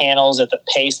through the panels at the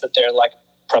pace that they're like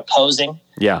proposing.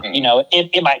 Yeah.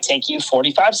 It might take you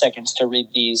 45 seconds to read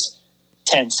these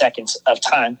 10 seconds of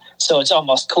time. So it's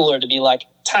almost cooler to be like,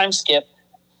 time skip,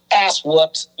 ass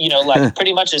whooped, like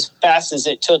pretty much as fast as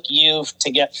it took you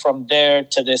to get from there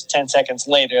to this 10 seconds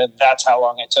later, that's how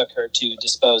long it took her to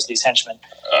dispose these henchmen.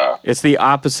 It's the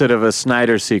opposite of a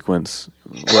Snyder sequence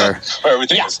where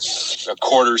everything is a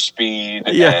quarter speed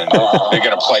and they're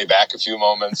going to play back a few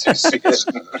moments.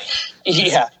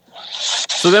 Yeah.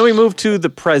 So then we move to the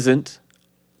present.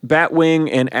 Batwing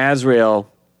and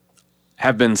Azrael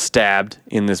have been stabbed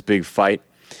in this big fight.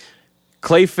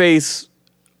 Clayface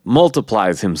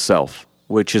multiplies himself,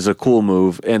 which is a cool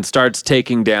move, and starts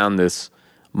taking down this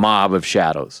mob of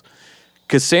shadows.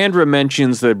 Cassandra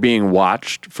mentions they're being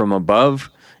watched from above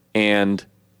and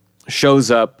shows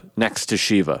up next to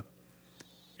Shiva.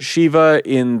 Shiva,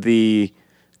 in the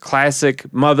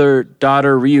classic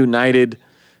mother-daughter reunited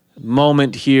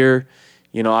moment here,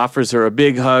 offers her a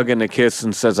big hug and a kiss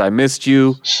and says, "I missed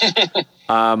you."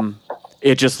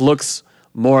 It just looks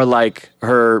more like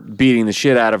her beating the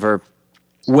shit out of her.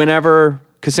 Whenever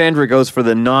Cassandra goes for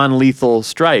the non-lethal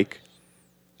strike,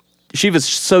 Shiva's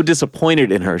so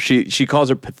disappointed in her. She calls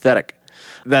her pathetic.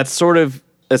 That's sort of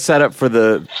a setup for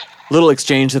the little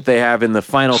exchange that they have in the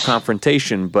final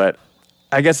confrontation, but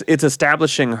I guess it's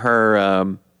establishing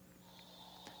her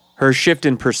her shift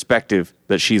in perspective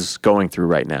that she's going through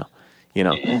right now.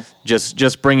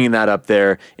 Just bringing that up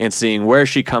there and seeing where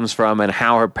she comes from and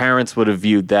how her parents would have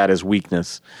viewed that as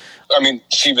weakness. I mean,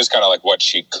 Shiva's kind of like what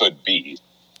she could be.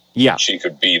 Yeah. She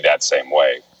could be that same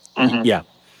way. Mm-hmm. Yeah.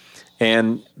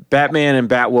 And Batman and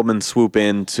Batwoman swoop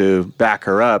in to back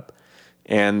her up.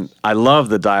 And I love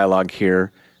the dialogue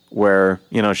here where,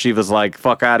 Shiva's like,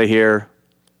 "Fuck out of here."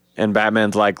 And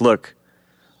Batman's like, "Look,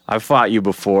 I've fought you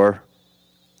before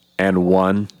and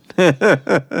won." Like.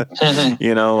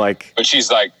 But she's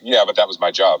like, "Yeah, but that was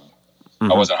my job.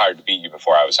 I wasn't hired to beat you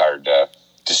before. I was hired to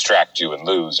distract you and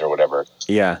lose or whatever."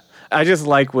 Yeah. I just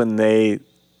like when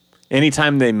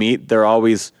anytime they meet, they're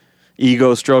always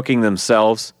ego stroking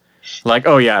themselves. Like,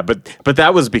 "Oh yeah, but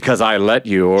that was because I let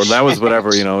you," or that was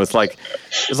whatever, It's like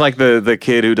the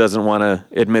kid who doesn't want to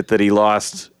admit that he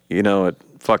lost, at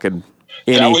fucking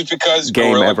any that was because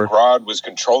game Gorilla ever. Grodd was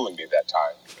controlling me that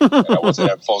time. And I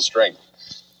wasn't at full strength.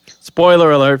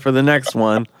 Spoiler alert for the next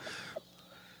one.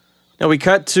 Now we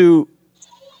cut to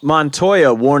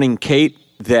Montoya warning Kate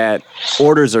that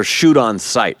orders are shoot on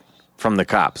sight from the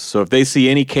cops. So if they see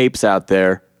any capes out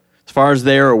there, as far as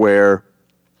they're aware,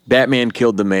 Batman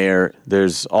killed the mayor.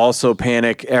 There's also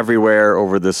panic everywhere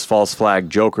over this false flag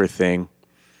Joker thing.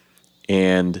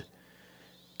 And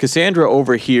Cassandra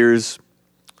overhears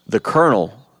the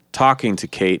Colonel talking to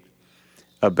Kate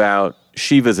about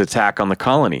Shiva's attack on the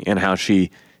colony and how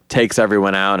she takes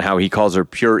everyone out and how he calls her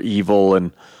pure evil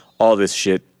and all this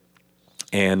shit.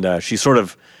 And she sort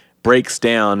of breaks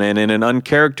down, and in an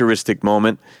uncharacteristic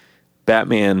moment,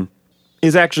 Batman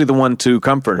is actually the one to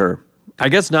comfort her. I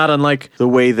guess not unlike the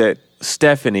way that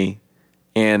Stephanie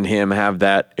and him have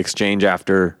that exchange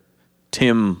after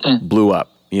Tim blew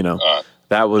up,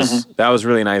 That was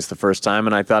really nice the first time,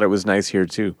 and I thought it was nice here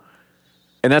too.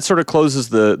 And that sort of closes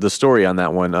the story on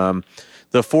that one.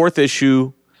 The fourth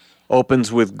issue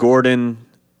opens with Gordon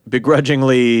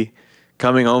begrudgingly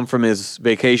coming home from his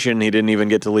vacation he didn't even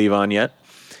get to leave on yet.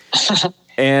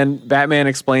 And Batman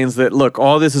explains that, look,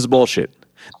 all this is bullshit.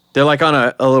 They're like on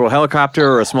a little helicopter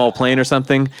or a small plane or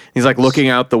something. He's like looking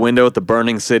out the window at the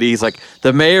burning city. He's like,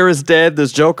 the mayor is dead.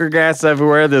 There's Joker gas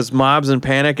everywhere. There's mobs in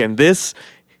panic. And this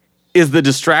is the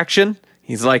distraction.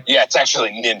 He's like, yeah, it's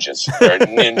actually ninjas. There are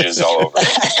ninjas all over.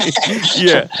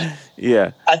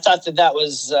 Yeah. I thought that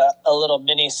was a little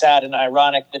mini sad and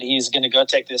ironic that he's going to go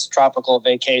take this tropical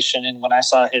vacation. And when I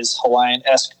saw his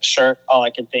Hawaiian-esque shirt, all I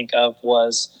could think of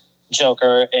was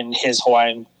Joker in his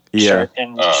Hawaiian shirt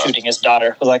and shooting his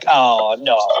daughter. I was like, oh,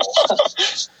 no.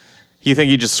 You think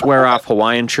you just swear off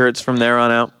Hawaiian shirts from there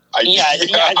on out? I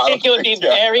think it would be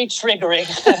very triggering.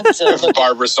 If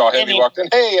Barbara saw him, he walked in,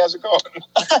 hey, how's it going?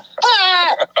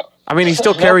 I mean, he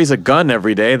still carries a gun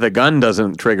every day. The gun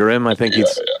doesn't trigger him. I think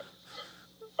he's... Yeah.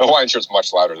 A Hawaiian shirt's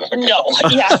much louder than a gun. No,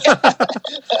 yeah.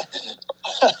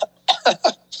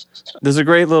 There's a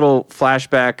great little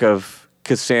flashback of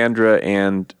Cassandra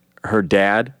and her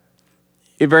dad.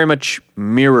 It very much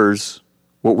mirrors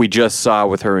what we just saw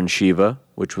with her and Shiva,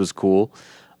 which was cool.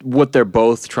 What they're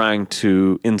both trying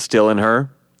to instill in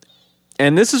her.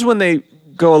 And this is when they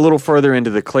go a little further into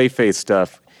the Clayface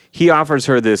stuff. He offers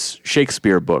her this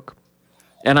Shakespeare book.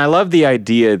 And I love the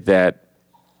idea that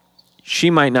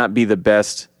she might not be the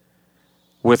best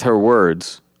with her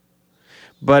words.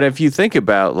 But if you think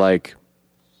about like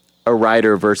a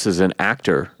writer versus an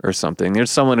actor or something, there's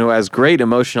someone who has great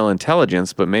emotional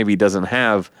intelligence, but maybe doesn't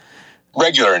have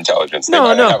regular intelligence. They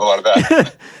might have a lot of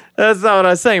that. That's not what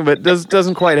I was saying, but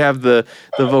doesn't quite have the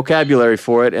vocabulary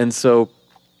for it, and so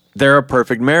they're a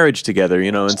perfect marriage together,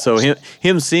 you know. And so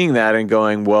him seeing that and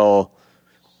going, well,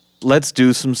 let's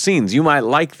do some scenes. You might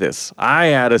like this. I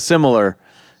had a similar,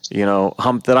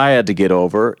 hump that I had to get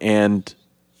over, and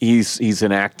he's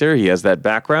an actor. He has that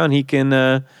background. He can,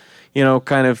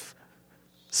 kind of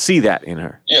see that in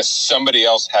her. Yes, somebody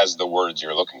else has the words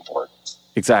you're looking for.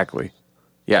 Exactly.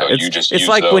 Yeah, so it's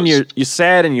like those. When you're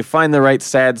sad and you find the right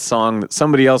sad song that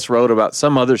somebody else wrote about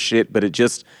some other shit, but it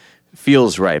just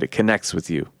feels right. It connects with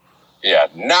you. Yeah,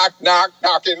 knock, knock,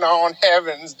 knocking on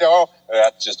heaven's door.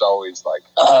 That's just always like,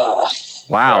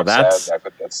 wow, that's sad. I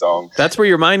put that song. That's where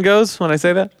your mind goes when I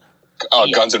say that? Oh,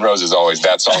 yeah. Guns N' Roses always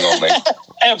that song only.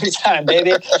 Every time,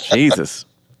 baby. Jesus.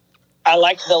 I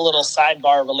like the little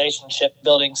sidebar relationship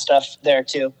building stuff there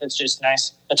too. It's just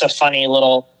nice. It's a funny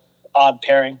little odd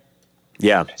pairing.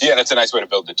 Yeah. Yeah, that's a nice way to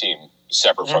build the team,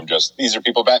 separate from just, these are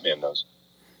people Batman knows.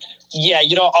 Yeah,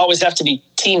 you don't always have to be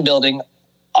team building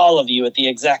all of you at the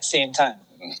exact same time.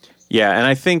 Yeah, and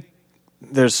I think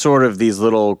there's sort of these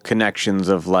little connections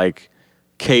of like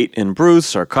Kate and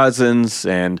Bruce are cousins,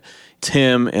 and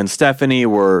Tim and Stephanie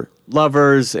were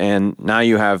lovers, and now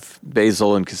you have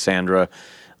Basil and Cassandra.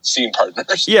 Scene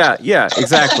partners. Yeah,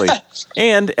 exactly.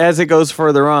 And as it goes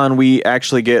further on, we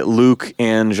actually get Luke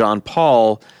and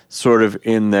Jean-Paul sort of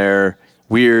in their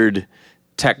weird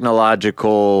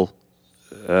technological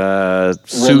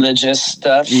religious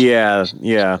stuff. Yeah.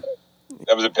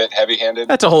 That was a bit heavy-handed.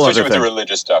 That's a whole other thing. Especially with the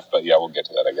religious stuff, but yeah, we'll get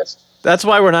to that, I guess. That's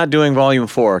why we're not doing Volume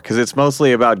 4, because it's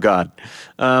mostly about God.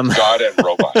 God and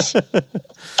robots.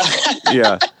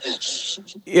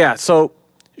 Yeah, so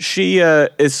she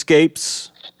escapes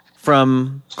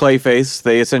from Clayface.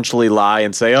 They essentially lie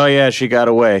and say, oh yeah, she got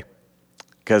away,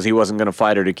 because he wasn't going to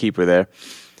fight her to keep her there.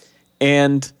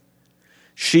 And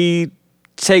she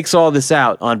takes all this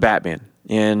out on Batman,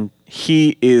 and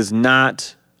he is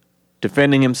not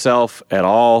defending himself at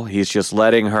all. He's just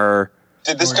letting her.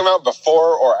 Did this come out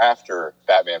before or after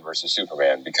Batman versus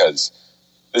Superman? Because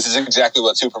this is exactly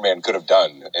what Superman could have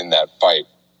done in that fight.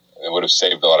 It would have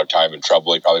saved a lot of time and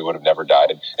trouble. He probably would have never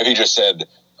died if he just said,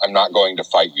 I'm not going to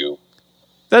fight you.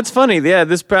 That's funny. Yeah,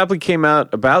 this probably came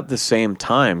out about the same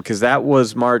time, because that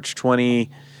was March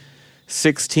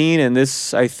 2016, and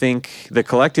this, I think, The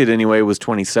Collected anyway, was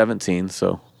 2017.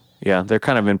 So, yeah, they're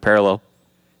kind of in parallel.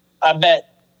 I bet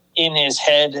in his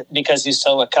head, because he's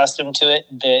so accustomed to it,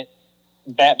 that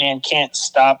Batman can't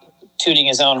stop tooting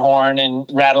his own horn and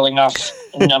rattling off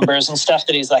numbers and stuff,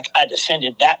 that he's like, I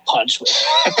defended that punch with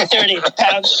 30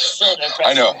 pounds of shoulder pressure.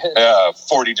 I know,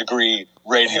 40-degree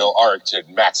radial arc to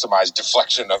maximize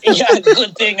deflection of Yeah,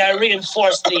 good thing I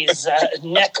reinforced these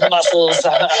neck muscles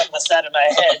on the side of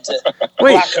my head to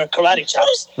block her karate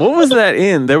chops. What was that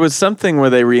in? There was something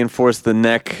where they reinforced the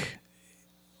neck.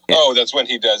 Oh, that's when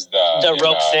he does the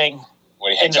rope thing.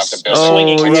 When he hangs off the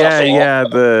building. Oh, yeah,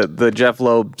 the Jeff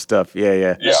Loeb stuff.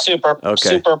 Yeah. The super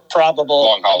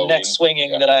probable neck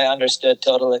swinging that I understood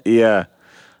totally. Yeah.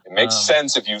 It makes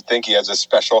sense if you think he has a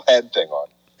special head thing on.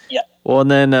 Yeah. Well,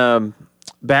 and then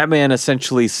Batman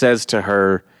essentially says to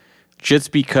her,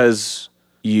 just because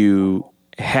you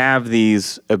have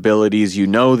these abilities, you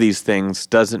know these things,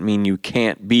 doesn't mean you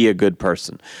can't be a good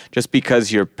person. Just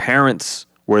because your parents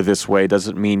were this way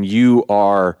doesn't mean you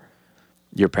are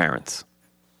your parents.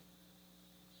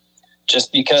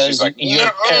 Just because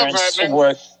your parents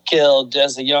were killed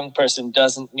as a young person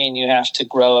doesn't mean you have to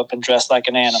grow up and dress like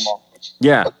an animal.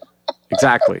 Yeah,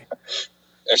 exactly.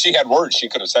 If she had words, she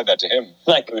could have said that to him.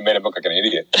 Like, it made him look like an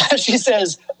idiot. She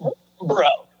says, bro.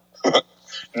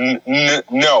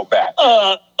 No, Bat.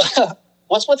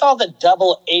 What's with all the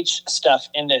double H stuff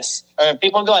in this?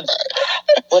 People going,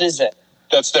 what is it?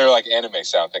 That's their like anime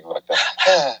sound, thing like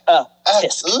that.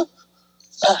 Tisk.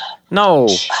 No,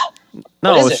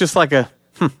 What is it's it? just like a,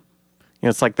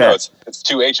 it's like that. No, it's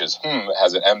two H's. It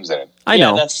has an M's in it. I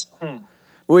know. That's,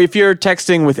 Well, if you're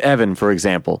texting with Evan, for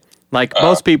example, like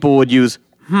most people would use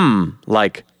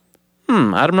like,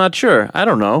 I'm not sure. I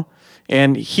don't know.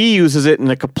 And he uses it in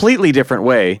a completely different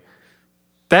way.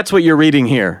 That's what you're reading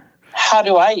here. How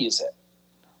do I use it?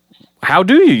 How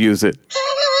do you use it?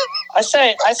 I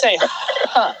say,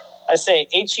 huh. I say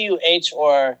H-U-H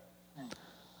or...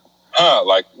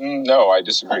 Like, no, I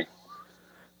disagree.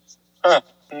 That's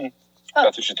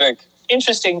what you think.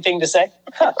 Interesting thing to say.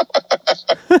 Huh.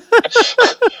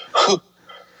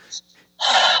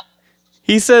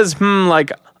 He says,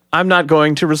 like, I'm not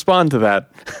going to respond to that.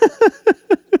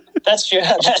 That's true.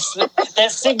 That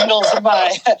signals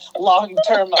my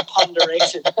long-term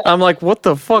ponderation. I'm like, what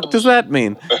the fuck does that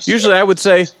mean? Usually I would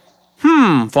say,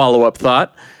 follow-up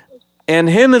thought. And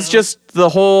him is just the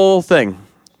whole thing.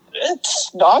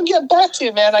 I'll get back to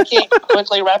you, man. I can't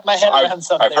quickly wrap my head around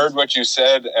something. I've heard what you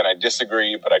said, and I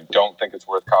disagree, but I don't think it's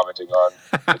worth commenting on.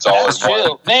 It's all That's in one.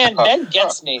 true. Man, Ben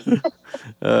gets me.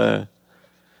 My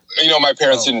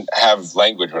parents didn't have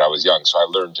language when I was young, so I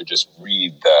learned to just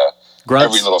read Grunts?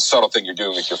 every little subtle thing you're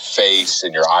doing with your face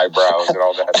and your eyebrows and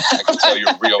all that. I can tell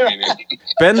your real meaning.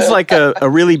 Ben's like a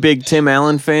really big Tim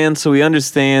Allen fan, so he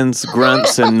understands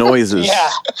grunts and noises.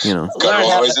 Yeah. Guttural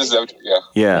noises.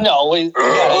 Yeah. No, I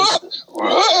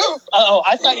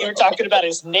thought you were talking about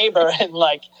his neighbor and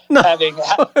having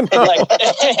and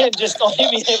just only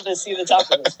being able to see the top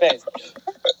of his face.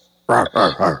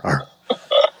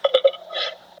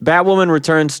 Batwoman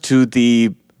returns to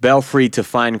the Belfry to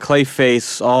find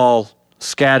Clayface all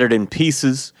scattered in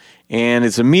pieces and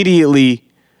is immediately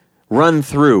run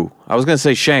through. I was going to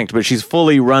say shanked, but she's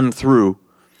fully run through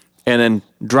and then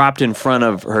dropped in front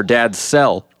of her dad's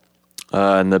cell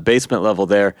in the basement level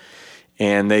there.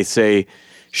 And they say,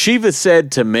 Shiva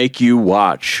said to make you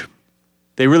watch.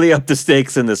 They really upped the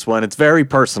stakes in this one. It's very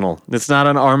personal. It's not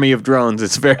an army of drones.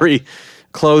 It's very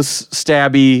close,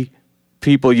 stabby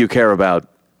people you care about.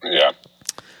 Yeah.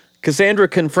 Cassandra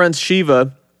confronts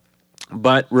Shiva,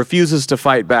 but refuses to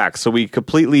fight back. So we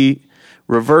completely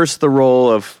reverse the role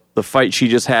of the fight she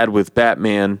just had with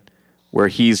Batman, where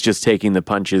he's just taking the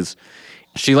punches.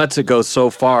 She lets it go so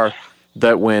far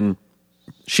that when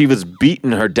Shiva's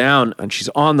beating her down and she's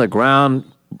on the ground,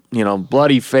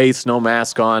 bloody face, no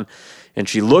mask on, and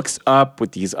she looks up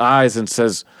with these eyes and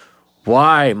says,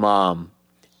 "Why, Mom?"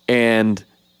 and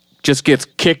just gets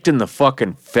kicked in the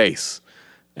fucking face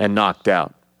and knocked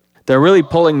out. They're really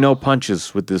pulling no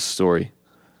punches with this story.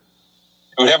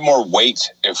 It would have more weight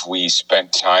if we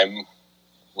spent time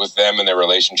with them and their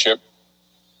relationship.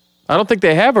 I don't think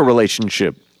they have a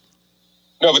relationship.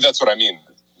 No, but that's what I mean.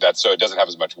 So it doesn't have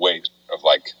as much weight of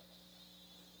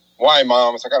why,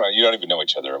 Mom? It's I don't know. You don't even know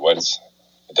each other. It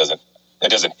doesn't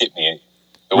hit me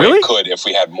the way it could if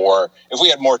we had more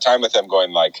time with them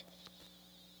going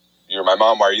you're my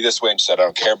mom, why are you this way? And she said, I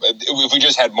don't care. But if we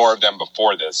just had more of them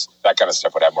before this, that kind of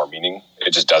stuff would have more meaning.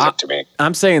 It just doesn't to me.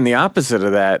 I'm saying the opposite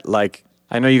of that.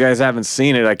 I know you guys haven't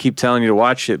seen it. I keep telling you to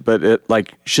watch it, but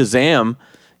Shazam.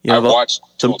 I've watched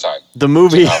Tool Time. The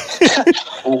movie.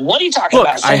 What are you talking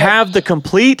about? I have the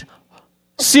complete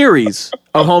series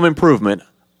of Home Improvement.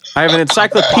 I have an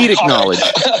encyclopedic knowledge.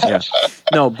 Yeah.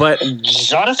 No, but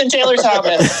Jonathan Taylor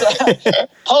Thomas.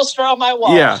 Poster on my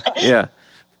wall. Yeah.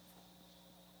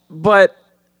 But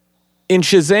in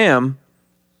Shazam,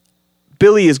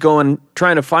 Billy is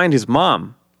trying to find his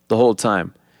mom the whole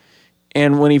time.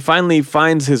 And when he finally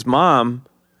finds his mom,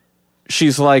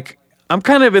 she's like, I'm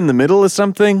kind of in the middle of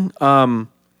something.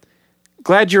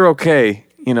 Glad you're okay.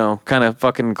 Kind of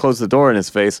fucking close the door in his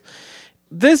face.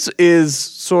 This is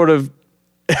sort of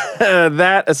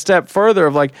that a step further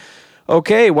of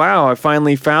okay, wow, I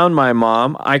finally found my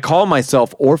mom. I call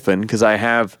myself orphan because I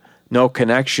have no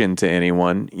connection to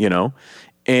anyone,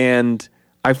 and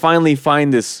I finally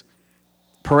find this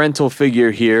parental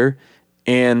figure here,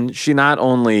 and she not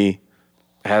only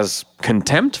has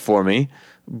contempt for me,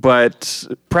 but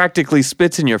practically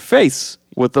spits in your face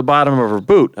with the bottom of her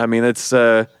boot. I mean, that's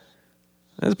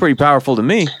pretty powerful to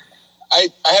me. I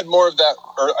had more of that,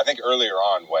 I think, earlier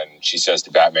on when she says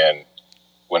to Batman,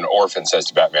 when Orphan says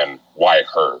to Batman, why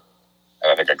her?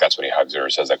 And I think like that's when he hugs her or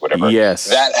says like whatever. Yes.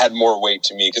 That had more weight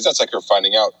to me because that's like her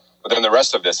finding out. But then the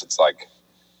rest of this, it's like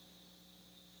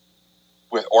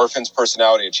with Orphan's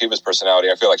personality and Shiva's personality,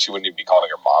 I feel like she wouldn't even be calling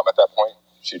her mom at that point.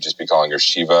 She'd just be calling her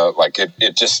Shiva. Like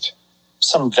it just...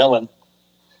 Some villain.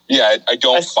 Yeah, I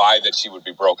don't buy that she would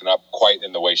be broken up quite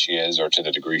in the way she is or to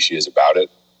the degree she is about it.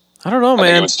 I don't know, I think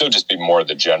man. it would still just be more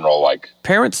the general, like...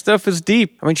 Parent stuff is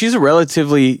deep. I mean, she's a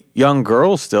relatively young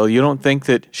girl still. You don't think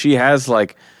that she has,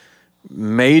 like,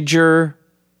 major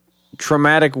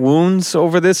traumatic wounds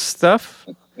over this stuff?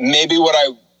 Maybe what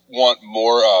I want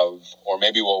more of, or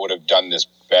maybe what would have done this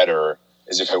better,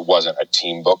 is if it wasn't a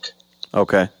team book.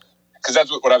 Okay. Because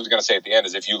that's what I was going to say at the end,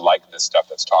 is if you like this stuff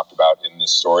that's talked about in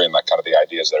this story and like kind of the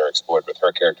ideas that are explored with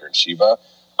her character and Shiva,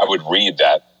 I would read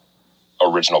that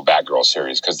original Batgirl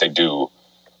series, because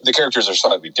the characters are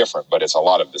slightly different, but it's a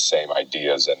lot of the same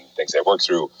ideas and things they work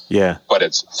through. Yeah. But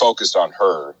it's focused on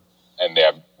her, and they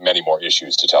have many more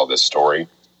issues to tell this story.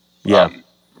 Yeah.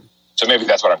 So maybe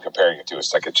that's what I'm comparing it to.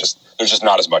 It's like there's just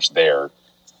not as much there.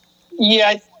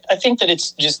 Yeah, I think that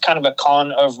it's just kind of a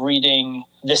con of reading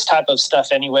this type of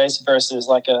stuff anyways versus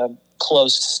like a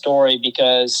closed story,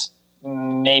 because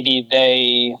maybe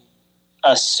they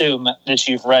assume that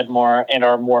you've read more and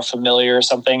are more familiar or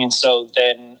something. And so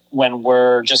then when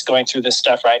we're just going through this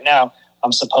stuff right now,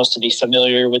 I'm supposed to be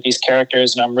familiar with these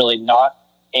characters and I'm really not.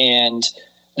 And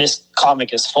this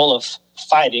comic is full of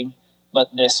fighting, but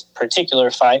this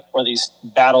particular fight or these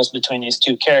battles between these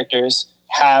two characters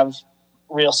have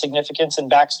real significance and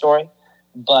backstory.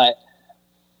 But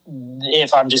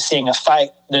if I'm just seeing a fight,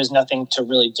 there's nothing to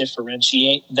really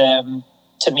differentiate them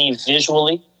to me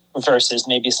visually versus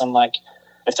maybe some, like,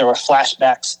 if there were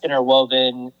flashbacks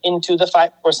interwoven into the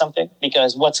fight or something,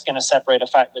 because what's going to separate a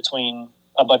fight between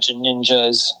a bunch of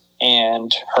ninjas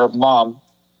and her mom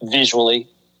visually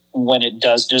when it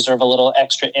does deserve a little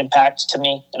extra impact to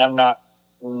me? And I'm not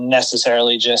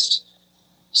necessarily just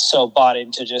so bought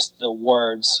into just the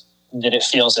words that it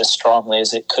feels as strongly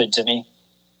as it could to me.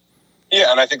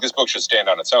 Yeah, and I think this book should stand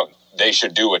on its own. They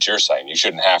should do what you're saying. You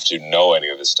shouldn't have to know any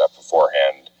of this stuff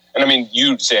beforehand. And I mean,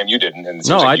 you, Sam, you didn't. And it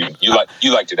seems like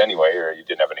you liked it anyway, or you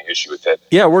didn't have any issue with it.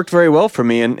 Yeah, it worked very well for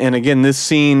me. And again, this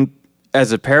scene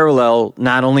as a parallel,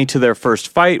 not only to their first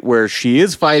fight where she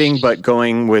is fighting, but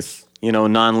going with,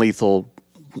 non-lethal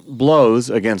blows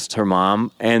against her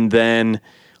mom. And then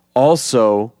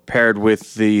also paired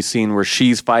with the scene where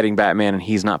she's fighting Batman and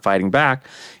he's not fighting back.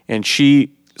 And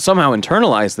she somehow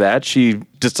internalized that. She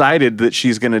decided that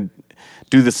she's going to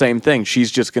do the same thing.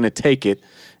 She's just going to take it.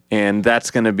 And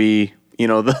that's going to be,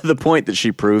 the point that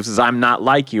she proves is, I'm not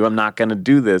like you. I'm not going to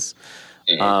do this.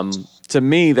 Mm-hmm. To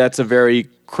me, that's a very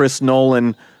Chris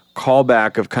Nolan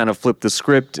callback of kind of flip the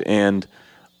script. And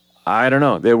I don't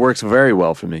know. It works very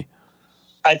well for me.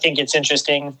 I think it's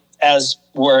interesting, as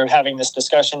we're having this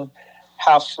discussion,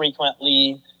 how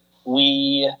frequently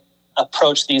we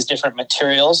approach these different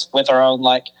materials with our own,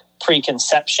 like,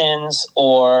 preconceptions,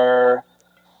 or...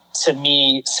 To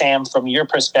me, Sam, from your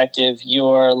perspective,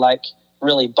 you're like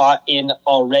really bought in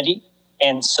already.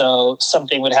 And so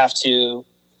something would have to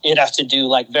do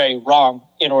like very wrong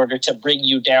in order to bring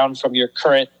you down from your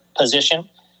current position.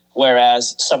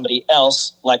 Whereas somebody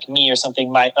else like me or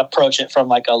something might approach it from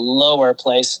like a lower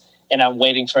place, and I'm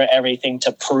waiting for everything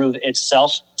to prove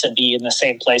itself to be in the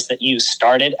same place that you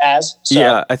started as. So,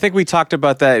 yeah, I think we talked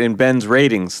about that in Ben's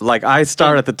ratings. Like, I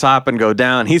start at the top and go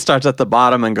down. He starts at the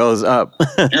bottom and goes up.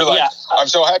 You're like, yeah. I'm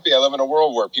so happy I live in a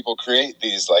world where people create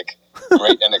these, like,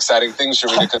 great and exciting things for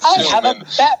me to consume. I have a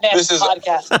Batman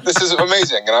podcast. This is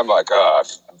amazing. And I'm like,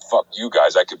 fuck you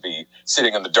guys. I could be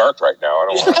sitting in the dark right now. I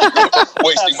don't want to be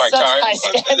wasting my time. High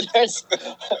standards.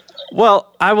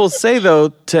 Well, I will say, though,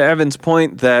 to Evan's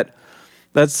point,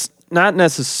 that's not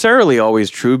necessarily always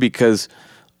true, because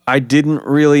I didn't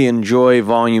really enjoy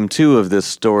Volume 2 of this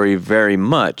story very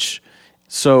much.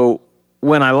 So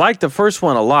when I liked the first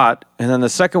one a lot, and then the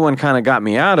second one kind of got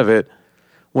me out of it,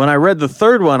 when I read the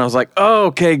third one, I was like, oh,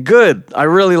 okay, good. I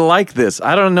really like this.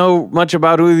 I don't know much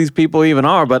about who these people even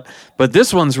are, but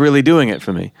this one's really doing it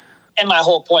for me. And my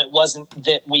whole point wasn't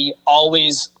that we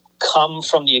always come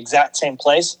from the exact same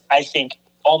place. I think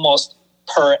almost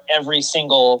per every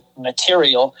single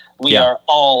material, we are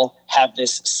all have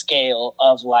this scale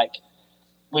of, like,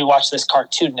 we watch this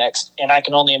cartoon next, and I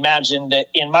can only imagine that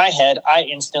in my head, I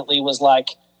instantly was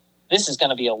like, this is going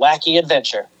to be a wacky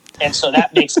adventure. And so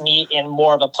that makes me in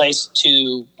more of a place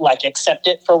to, like, accept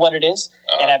it for what it is.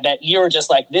 And I bet you're just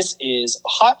like, this is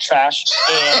hot trash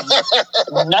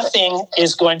and nothing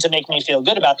is going to make me feel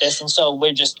good about this. And so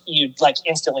you like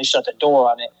instantly shut the door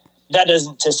on it. That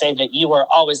isn't to say that you were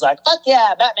always like, fuck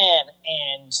yeah, Batman.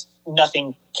 And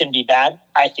nothing can be bad.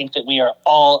 I think that we are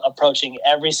all approaching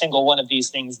every single one of these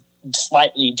things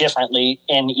slightly differently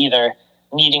in either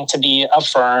needing to be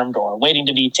affirmed or waiting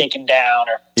to be taken down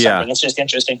or something. It's just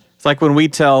interesting. It's like when we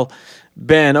tell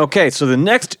Ben, okay, so the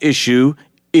next issue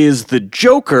is the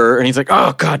Joker, and he's like,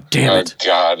 oh, God damn it. Oh,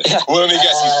 God. Well, I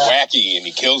guess he's wacky and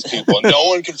he kills people, and no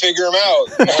one can figure him out.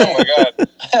 Oh, my God.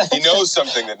 He knows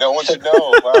something that no one should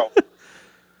know. Wow.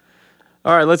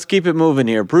 All right, let's keep it moving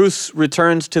here. Bruce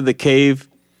returns to the cave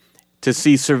to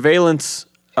see surveillance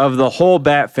of the whole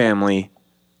Bat family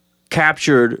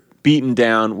captured, beaten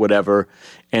down, whatever,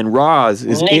 and Roz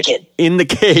is in the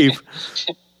cave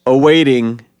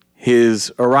awaiting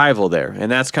his arrival there, and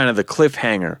that's kind of the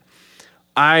cliffhanger.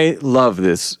 I love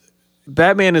this.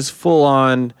 Batman is full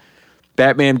on.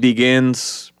 Batman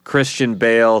Begins, Christian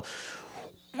Bale,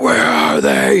 where are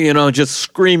they? You know, just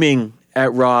screaming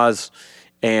at Roz,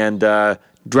 and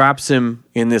drops him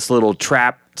in this little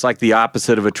trap. It's like the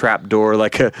opposite of a trap door,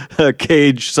 like a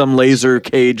cage, some laser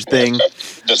cage thing.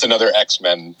 Just another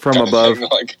X-Men from above.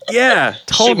 Like, yeah,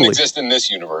 totally. Shouldn't exist in this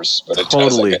universe, but it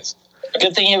does, I guess.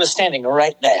 Good thing he was standing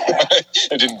right there.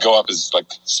 It didn't go up his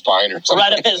spine or something.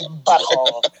 Right up his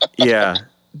butthole. Yeah.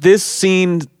 This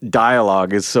scene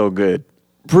dialogue is so good.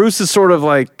 Bruce is sort of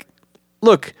like,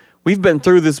 look, we've been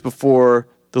through this before.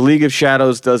 The League of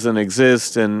Shadows doesn't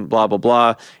exist and blah, blah,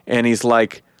 blah. And he's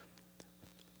like,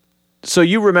 so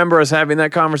you remember us having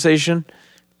that conversation?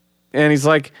 And he's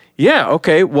like, yeah,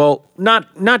 okay, well, not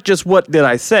just what did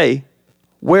I say.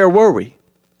 Where were we?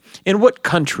 In what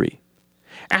country?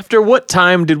 After what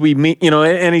time did we meet? You know,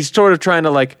 and he's sort of trying to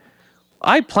like,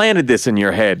 I planted this in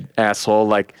your head, asshole.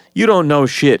 Like, you don't know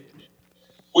shit.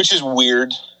 Which is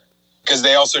weird, because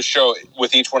they also show,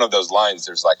 with each one of those lines,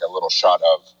 there's like a little shot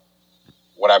of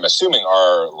what I'm assuming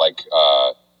are like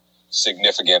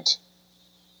significant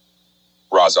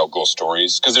Ra's al Ghul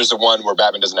stories. Because there's the one where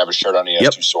Batman doesn't have a shirt on, he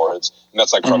has two swords. And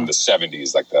that's like from the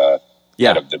 70s, like the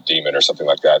head of the demon or something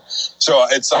like that. So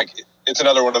it's like, it's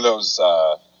another one of those...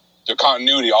 the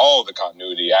continuity, all of the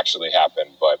continuity actually happened,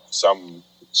 but some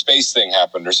space thing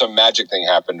happened or some magic thing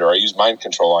happened or I used mind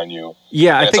control on you.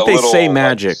 Yeah, I think they say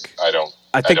magic. I don't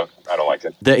like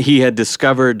it. That he had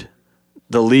discovered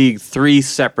the League 3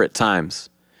 separate times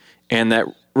and that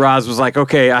Roz was like,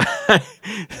 okay,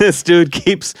 this dude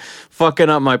keeps fucking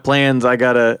up my plans. I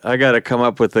gotta come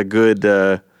up with a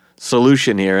good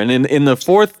solution here. And in the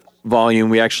 4th volume,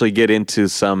 we actually get into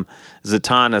some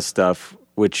Zatanna stuff,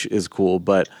 which is cool,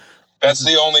 but that's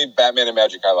the only Batman and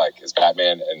magic I like is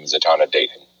Batman and Zatanna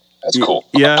dating. That's cool.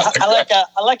 Yeah, I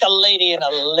like a lady in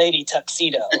a lady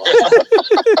tuxedo.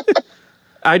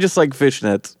 I just like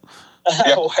fishnets.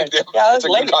 Yeah, it's a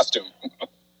good costume.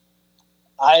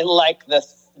 I like the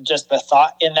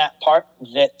thought in that part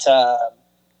that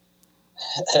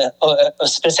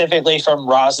specifically from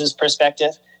Roz's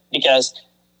perspective, because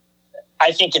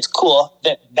I think it's cool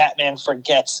that Batman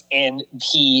forgets and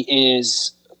he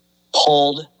is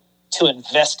pulled to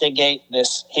investigate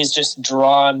this. He's just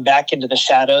drawn back into the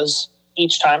shadows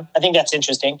each time. I think that's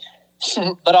interesting.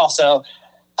 But also,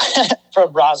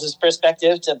 from Roz's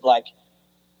perspective, to like,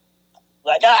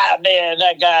 man,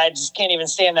 that guy, I just can't even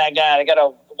stand that guy. I got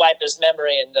to wipe his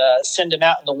memory and send him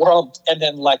out in the world. And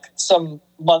then, like, some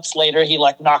months later, he,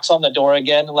 like, knocks on the door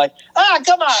again. And like,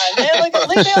 come on, man. Like,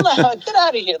 leave me alone. Get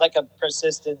out of here. Like a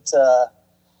persistent,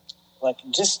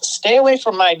 just stay away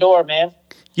from my door, man.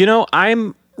 You know,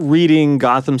 I'm reading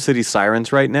Gotham City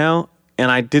Sirens right now,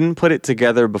 and I didn't put it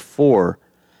together before,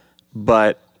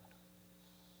 but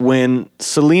when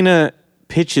Selina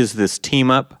pitches this team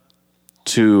up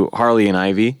to Harley and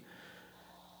Ivy,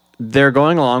 they're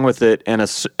going along with it, and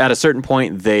at a certain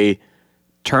point, they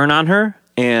turn on her,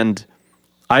 and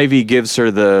Ivy gives her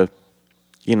the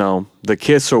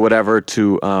kiss or whatever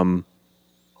to,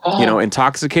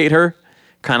 intoxicate her,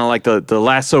 kind of like the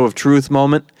lasso of truth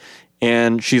moment,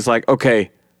 and she's like, okay,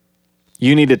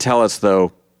 you need to tell us,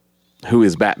 though, who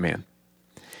is Batman.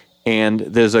 And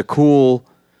there's a cool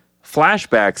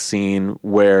flashback scene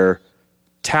where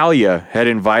Talia had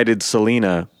invited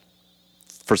Selina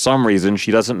for some reason. She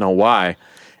doesn't know why.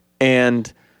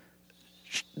 And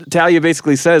Talia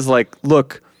basically says, like,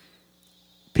 look,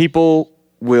 people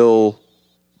will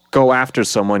go after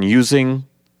someone using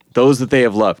those that they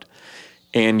have loved.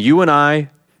 And you and I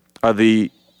are the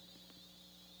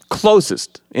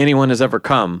closest anyone has ever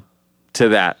come to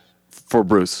that for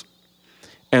Bruce.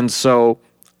 And so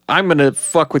I'm going to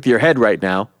fuck with your head right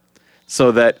now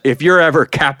so that if you're ever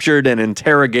captured and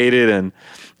interrogated and,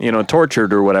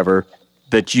 tortured or whatever,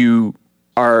 that you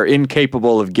are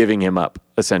incapable of giving him up,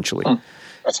 essentially.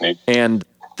 That's neat. And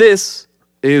this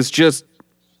is just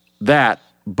that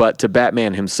but to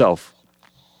Batman himself.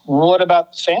 What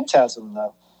about Phantasm,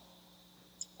 though?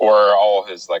 Or all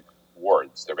his, like,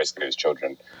 wards. They're basically his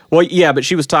children. Well, yeah, but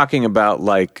she was talking about,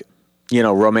 like, you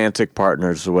know, romantic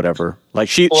partners or whatever. Like,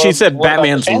 she said what about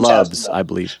Batman's the Phantasm, loves, though? I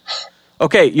believe.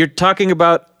 Okay, you're talking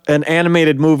about an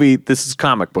animated movie. This is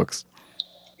comic books.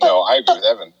 No, I agree with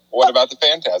Evan. What about the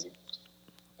Phantasm?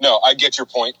 No, I get your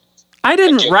point. I I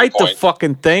didn't get write your the point.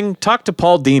 fucking thing. Talk to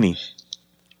Paul Dini.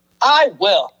 I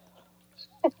will.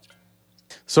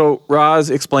 So Roz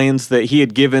explains that he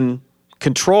had given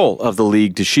control of the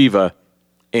League to Shiva,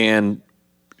 and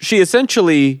she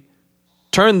essentially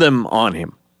turned them on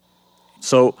him.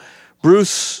 So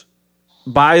Bruce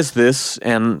buys this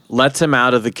and lets him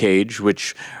out of the cage,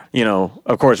 which, you know,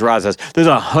 of course, Roz says, there's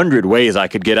 100 ways I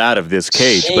could get out of this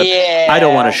cage, but I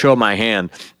don't want to show my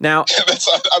hand. Now,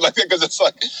 I like it because it's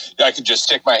like, I could just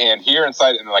stick my hand here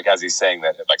inside, and then, like, as he's saying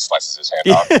that, it, like, slices his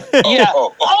hand off. Yeah.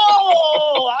 Oh.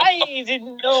 Oh, I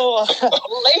didn't know.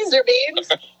 Laser beams.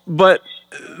 but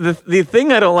the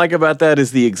thing I don't like about that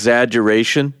is the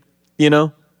exaggeration, you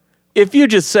know? If you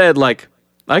just said, like,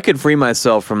 I could free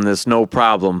myself from this, no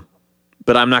problem,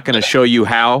 but I'm not going to show you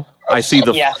how I see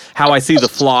the how I see the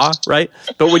flaw, right?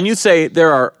 But when you say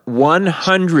there are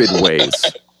 100 ways,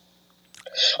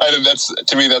 I think that's,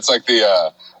 to me, that's like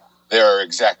the, there are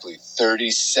exactly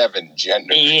 37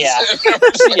 genders. Yeah.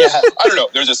 I don't know.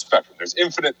 There's a spectrum. There's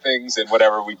infinite things and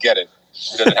whatever. We get it.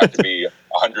 It doesn't have to be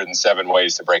 107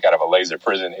 ways to break out of a laser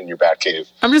prison in your Batcave.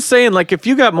 I'm just saying, like, if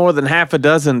you got more than half a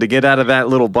dozen to get out of that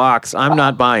little box, I'm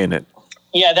not buying it.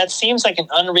 Yeah, that seems like an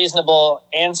unreasonable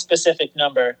and specific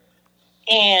number.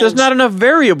 And There's not enough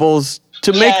variables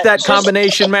to make that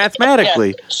combination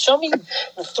mathematically. Yeah, show me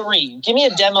 3. Give me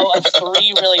a demo of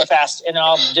 3 really fast, and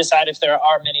I'll decide if there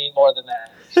are many more than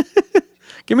that.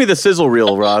 Give me the sizzle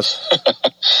reel, Ross.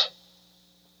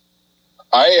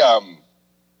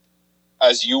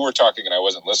 As you were talking and I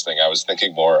wasn't listening, I was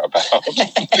thinking more about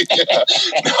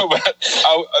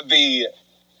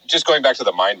just going back to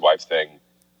the mind wipe thing.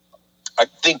 I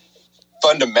think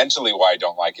fundamentally why I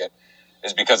don't like it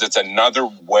is because it's another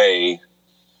way,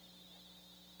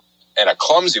 and a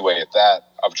clumsy way at that,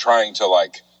 of trying to,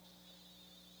 like,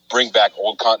 bring back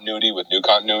old continuity with new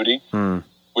continuity,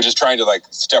 which is trying to, like,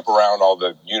 step around all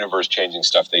the universe changing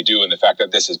stuff they do, and the fact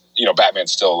that this is, you know,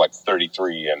 Batman's still, like,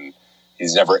 33 and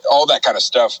he's never, all that kind of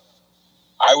stuff.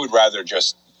 I would rather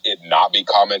just it not be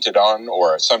commented on,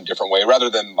 or some different way, rather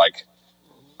than, like,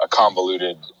 a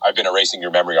convoluted, I've been erasing your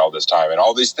memory all this time, and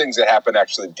all these things that happened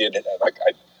actually did, like,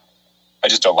 I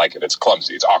just don't like it. It's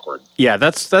clumsy. It's awkward. Yeah,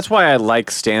 that's why I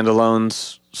like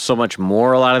standalones so much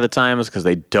more a lot of the times, because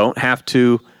they don't have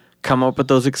to come up with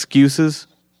those excuses.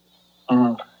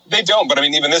 They don't, but I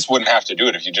mean, even this wouldn't have to do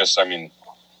it if you just, I mean,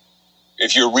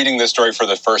 if you're reading this story for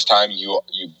the first time, you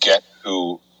get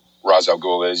who Ra's al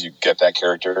Ghul is, you get that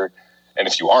character, and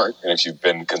if you aren't, and if you've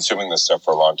been consuming this stuff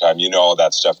for a long time, you know all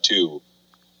that stuff too.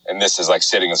 And this is like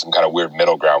sitting in some kind of weird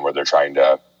middle ground where they're trying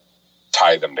to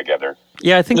tie them together.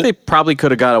 Yeah, I think they probably could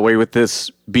have got away with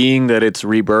this, being that it's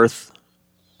Rebirth.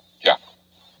 Yeah.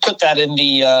 Put that in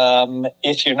the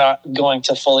if you're not going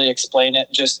to fully explain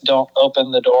it, just don't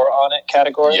open the door on it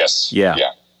category. Yes. Yeah.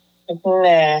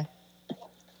 Nah.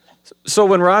 So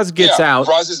when Roz gets out...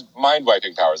 Roz's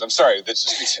mind-wiping powers. I'm sorry. That's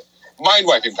just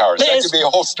mind-wiping powers. That could be a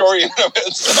whole story in and of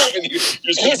itself, and you're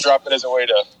just going to drop it as a way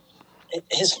to...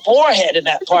 His forehead in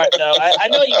that part, though. I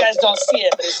know you guys don't see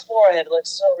it, but his forehead looks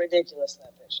so ridiculous in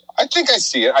that picture. I think I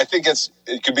see it. I think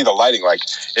it could be the lighting. Like,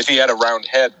 if he had a round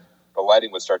head, the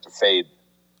lighting would start to fade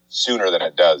sooner than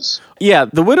it does. Yeah,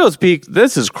 the Widow's Peak,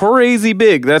 this is crazy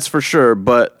big, that's for sure.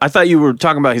 But I thought you were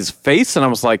talking about his face, and I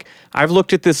was like, I've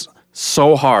looked at this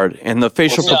so hard, and the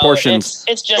facial proportions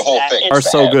it's just the whole that. thing are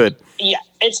so good. Yeah,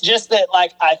 it's just that,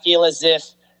 like, I feel as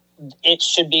if it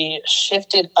should be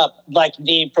shifted up. Like,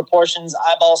 the proportions,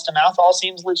 eyeballs to mouth, all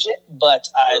seems legit, but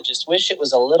I just wish it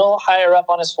was a little higher up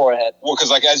on his forehead. Well, because,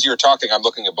 like, as you're talking, I'm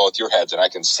looking at both your heads, and I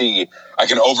can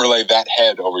overlay that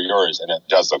head over yours, and it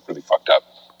does look really fucked up.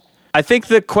 I think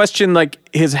the question, like,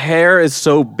 his hair is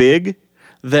so big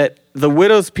that the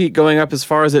Widow's Peak going up as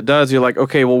far as it does, you're like,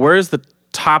 okay, well, where's the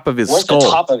top of his skull? Where's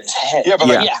the top of his head? Yeah, but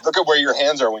like, look at where your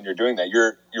hands are when you're doing that.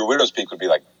 Your Widow's Peak would be,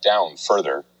 like, down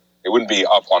further. It wouldn't be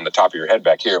up on the top of your head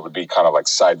back here. It would be kind of like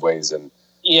sideways. And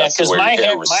yeah, because my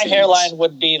hairline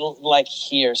would be like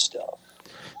here still.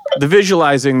 The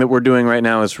visualizing that we're doing right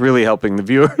now is really helping the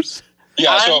viewers.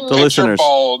 Yeah, so the listeners.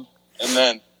 Bald, and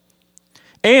then...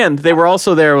 And they were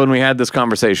also there when we had this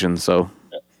conversation, so...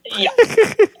 Yeah.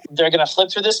 They're going to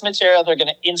flip through this material. They're going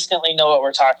to instantly know what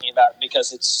we're talking about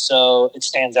because it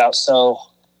stands out so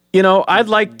I'd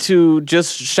like to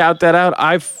just shout that out.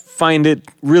 I find it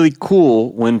really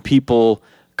cool when people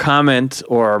comment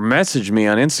or message me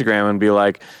on Instagram and be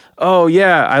like, oh,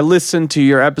 yeah, I listened to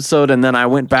your episode and then I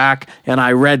went back and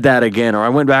I read that again, or I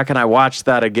went back and I watched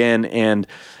that again. And,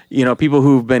 people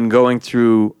who've been going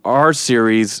through our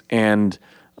series and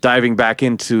diving back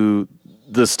into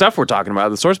the stuff we're talking about,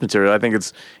 the source material, I think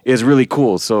is really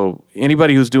cool. So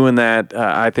anybody who's doing that,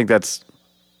 I think that's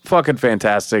fucking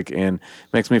fantastic and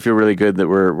makes me feel really good that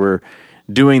we're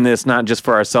doing this not just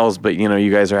for ourselves, but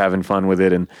you guys are having fun with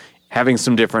it and having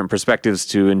some different perspectives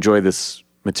to enjoy this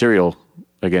material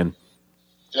again.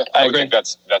 Yeah, I think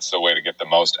that's the way to get the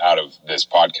most out of this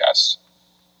podcast,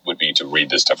 would be to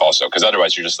read this stuff also, because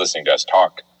otherwise you're just listening to us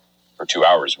talk for 2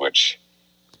 hours, which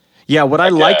what I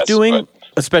like doing,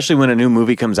 especially when a new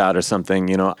movie comes out or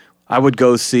something, I would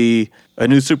go see a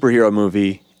new superhero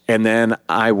movie and then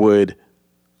I would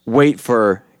wait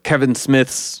for Kevin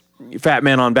Smith's Fat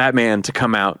Man on Batman to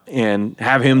come out and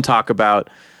have him talk about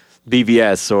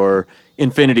BVS or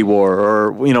Infinity War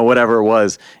or, whatever it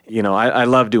was. I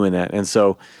love doing that. And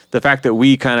so the fact that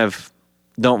we kind of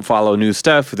don't follow new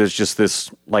stuff, there's just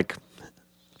this like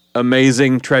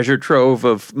amazing treasure trove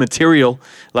of material.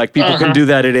 Like people can do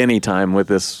that at any time with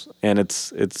this, and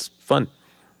it's fun.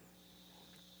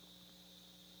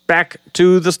 Back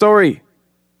to the story.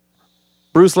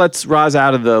 Bruce lets Roz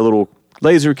out of the little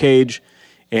laser cage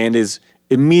and is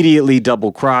immediately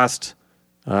double-crossed.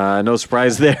 No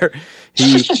surprise there.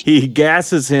 He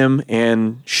gasses him,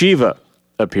 and Shiva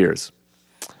appears.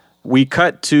 We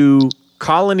cut to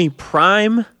Colony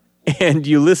Prime and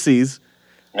Ulysses.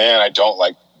 Man, I don't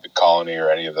like the Colony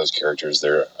or any of those characters.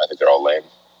 I think they're all lame.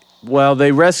 Well,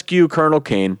 they rescue Colonel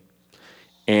Cain,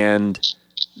 and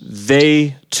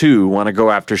they, too, want to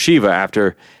go after Shiva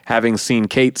after having seen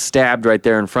Kate stabbed right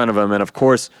there in front of them. And, of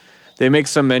course, they make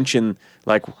some mention,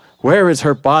 like, where is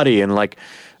her body? And, like,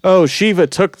 oh, Shiva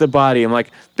took the body. I'm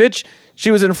like, bitch, she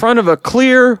was in front of a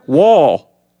clear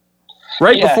wall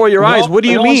right before your eyes. What do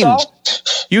you mean?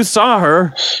 You saw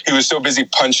her. He was so busy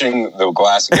punching the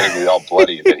glass and getting it all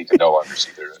bloody that he could no longer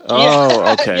see through it.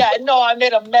 Oh, okay. I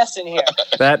made a mess in here.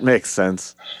 That makes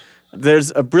sense.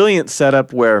 There's a brilliant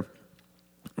setup where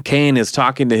Cain is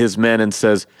talking to his men and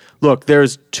says, look,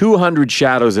 there's 200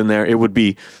 shadows in there. It would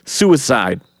be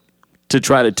suicide to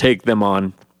try to take them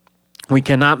on. We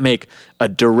cannot make a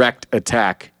direct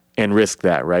attack and risk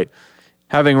that, right?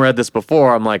 Having read this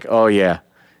before, I'm like, oh, yeah,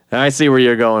 I see where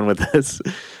you're going with this.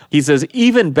 He says,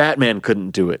 even Batman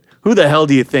couldn't do it. Who the hell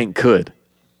do you think could?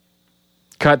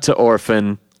 Cut to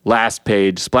Orphan, last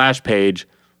page, splash page.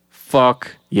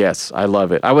 Fuck, yes, I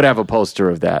love it. I would have a poster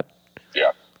of that.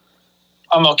 Yeah.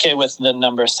 I'm okay with the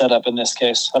number set up in this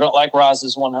case. I don't like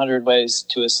Roz's 100 ways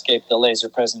to escape the laser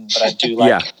prison, but I do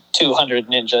like 200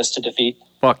 ninjas to defeat.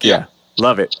 Fuck yeah.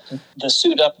 Love it. The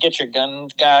suit up, get your gun,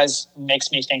 guys,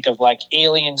 makes me think of like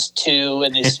Aliens 2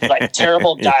 and this like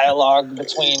terrible dialogue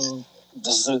between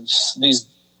these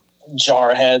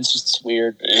jarheads. It's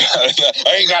weird.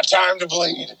 I ain't got time to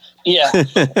bleed. Yeah.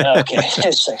 Okay.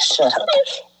 It's like, shut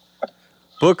up.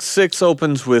 Book 6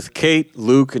 opens with Kate,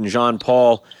 Luke, and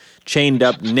Jean-Paul chained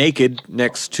up naked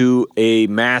next to a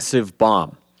massive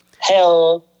bomb.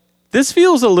 Hell. This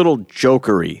feels a little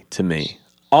jokery to me.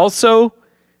 Also,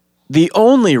 the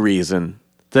only reason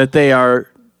that they are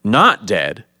not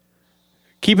dead,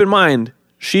 keep in mind,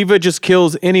 Shiva just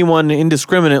kills anyone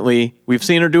indiscriminately. We've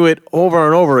seen her do it over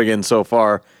and over again so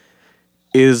far,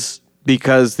 is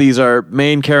because these are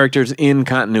main characters in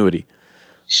continuity.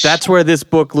 That's where this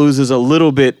book loses a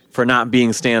little bit for not being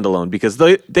standalone, because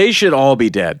they should all be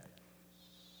dead.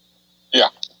 Yeah.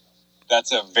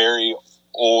 That's a very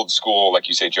old school, like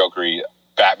you say, jokery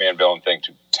Batman villain thing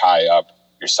to tie up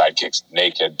your sidekicks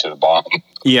naked to the bomb.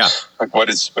 Yeah. Like what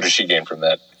does she gain from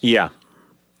that? Yeah.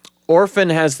 Orphan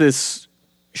has this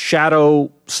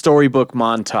shadow storybook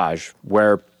montage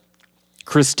where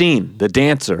Christine, the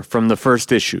dancer from the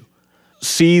first issue,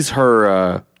 sees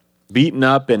her beaten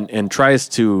up and tries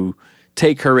to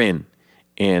take her in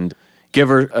and give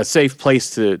her a safe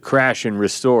place to crash and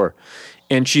restore.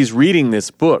 And she's reading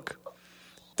this book.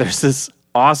 There's this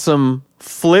awesome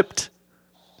flipped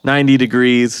 90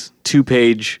 degrees,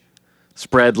 2-page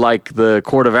spread like the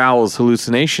Court of Owls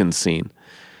hallucination scene,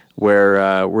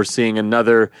 where we're seeing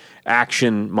another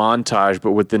action montage,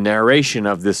 but with the narration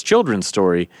of this children's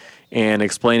story and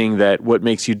explaining that what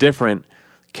makes you different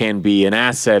can be an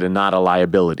asset and not a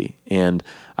liability. And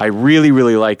I really,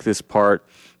 really like this part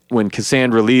when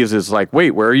Cassandra leaves. Is like,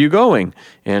 wait, where are you going?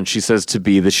 And she says to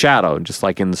be the shadow, just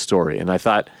like in the story. And I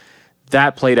thought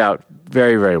that played out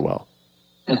very, very well.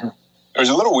 Mm-hmm. There's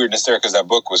a little weirdness there because that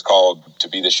book was called To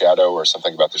Be the Shadow or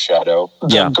something about the shadow.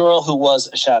 The girl who was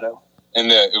a shadow. And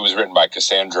it was written by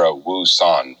Cassandra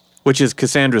Wu-San. Which is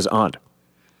Cassandra's aunt.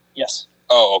 Yes.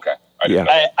 Oh, okay.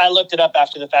 I looked it up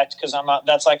after the fact because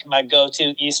that's like my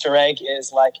go-to Easter egg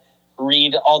is like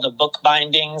read all the book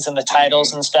bindings and the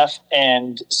titles and stuff.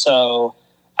 And so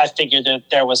I figured that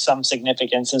there was some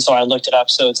significance. And so I looked it up.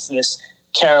 So it's this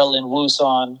Carolyn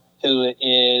Wu-San, who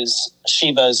is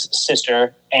Shiva's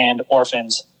sister and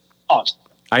Orphan's aunt.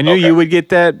 I knew you would get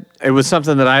that. It was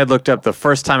something that I had looked up the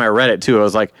first time I read it, too. I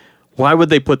was like, why would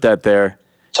they put that there?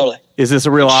 Totally. Is this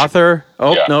a real author?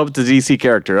 Oh, Yeah. no, it's a DC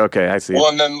character. Okay, I see. Well,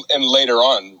 and later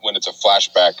on, when it's a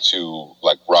flashback to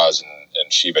like Roz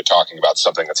and Shiva talking about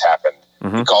something that's happened,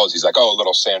 he's like, oh,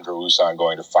 little Sandra Wu-San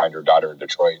going to find her daughter in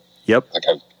Detroit. Yep. Like,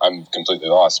 I'm completely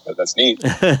lost, but that's neat.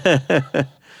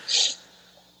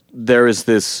 There is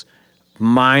this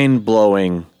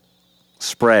mind-blowing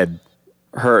spread.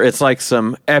 It's like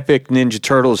some epic Ninja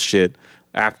Turtles shit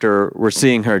after we're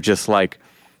seeing her just like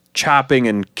chopping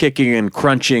and kicking and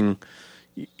crunching,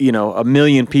 a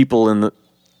million people in the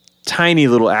tiny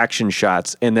little action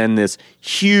shots, and then this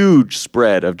huge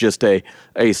spread of just a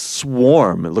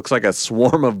swarm. It looks like a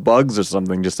swarm of bugs or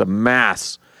something, just a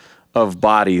mass of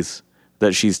bodies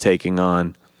that she's taking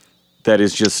on that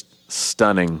is just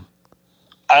stunning.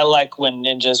 I like when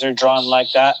ninjas are drawn like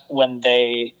that, when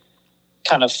they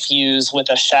kind of fuse with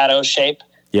a shadow shape.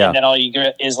 Yeah. And then all you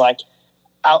get is like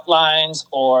outlines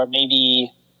or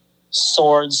maybe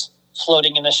swords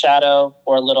floating in the shadow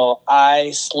or little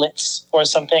eye slits or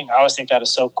something. I always think that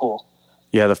is so cool.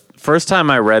 Yeah, the first time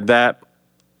I read that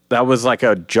was like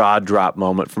a jaw drop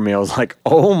moment for me. I was like,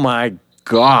 oh my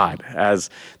God, as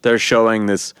they're showing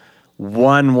this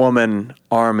one woman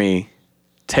army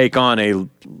take on a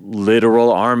literal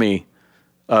army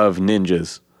of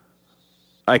ninjas.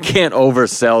 I can't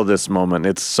oversell this moment.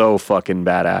 It's so fucking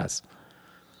badass.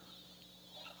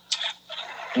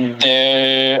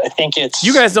 I think it's...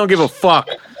 You guys don't give a fuck.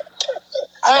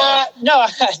 No,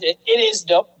 it is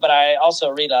dope, but I also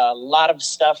read a lot of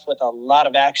stuff with a lot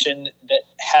of action that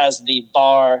has the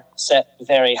bar set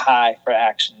very high for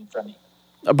action for me.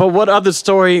 But what other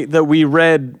story that we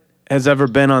read has ever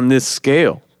been on this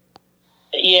scale?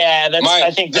 Yeah,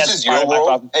 I think this that's is part your of my world.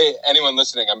 problem. Hey, anyone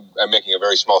listening, I'm making a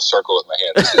very small circle with my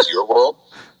hand. This is your world.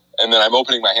 And then I'm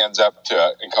opening my hands up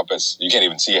to encompass. You can't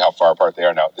even see how far apart they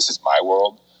are now. This is my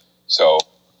world. So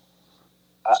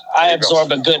I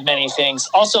absorb a good many things.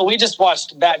 Also, we just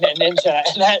watched Batman Ninja,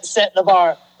 and that set the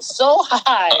bar so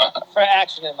high for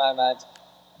action in my mind.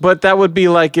 But that would be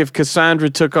like if Cassandra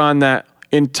took on that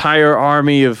entire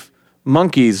army of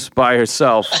monkeys by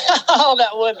herself. Oh,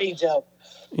 that would be dope.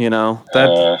 Okay,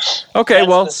 That's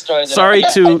well, the story that sorry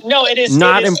to no, it is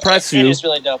not it is, impress it you. It is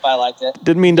really dope. I liked it.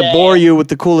 Didn't mean to bore you with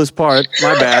the coolest part.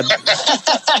 My bad.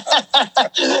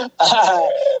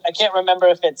 I can't remember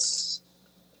if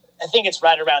I think it's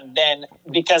right around then,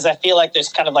 because I feel like there's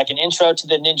kind of like an intro to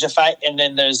the ninja fight, and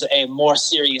then there's a more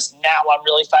serious, now I'm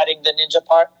really fighting the ninja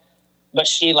part. But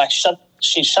she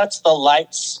shuts the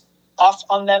lights off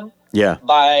on them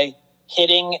by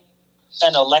hitting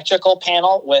an electrical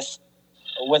panel with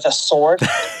a sword.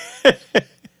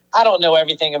 I don't know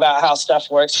everything about how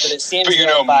stuff works, but it seems. But you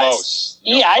know most.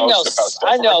 Yeah, I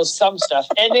know some stuff,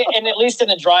 and at least in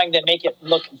the drawing, they make it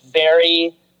look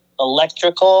very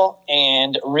electrical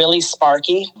and really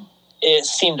sparky. It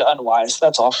seemed unwise.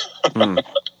 That's all. Well,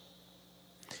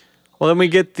 then we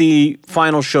get the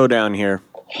final showdown here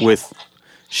with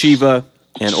Shiva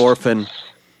and Orphan.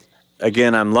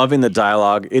 Again, I'm loving the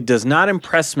dialogue. It does not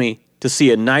impress me to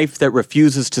see a knife that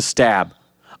refuses to stab,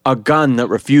 a gun that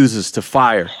refuses to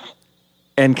fire.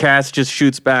 And Cass just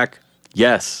shoots back,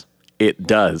 yes, it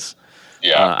does.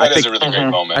 Yeah, that is a really great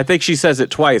moment. I think she says it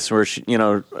twice where she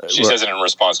says it in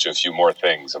response to a few more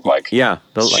things of like,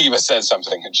 Shiva says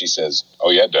something and she says, oh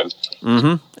yeah, it does.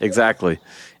 Mm-hmm, exactly.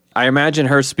 I imagine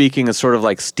her speaking as sort of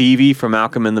like Stevie from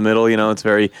Malcolm in the Middle. It's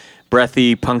very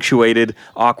breathy, punctuated,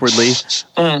 awkwardly.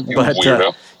 But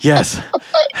weirdo. Yes,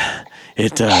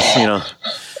 it does,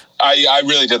 I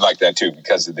really did like that too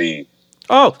because of the...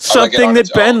 Oh, something that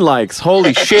Ben likes.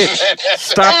 Holy shit.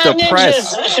 Stop the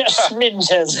press.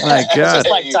 Ninjas. My God. Just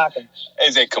like talking.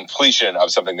 Is a completion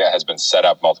of something that has been set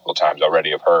up multiple times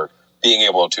already, of her being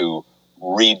able to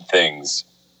read things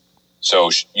so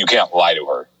you can't lie to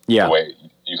her the way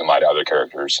you can lie to other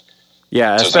characters.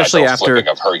 Yeah, so especially nice after flipping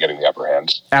of her getting the upper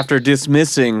hand. After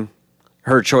dismissing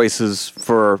her choices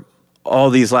for all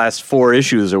these last 4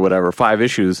 issues or whatever, 5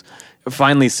 issues,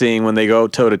 finally seeing when they go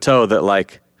toe-to-toe that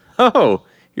like, oh,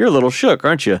 you're a little shook,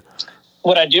 aren't you?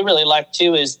 What I do really like,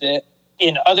 too, is that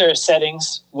in other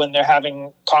settings, when they're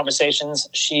having conversations,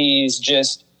 she's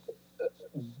just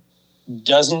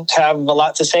doesn't have a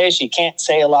lot to say. She can't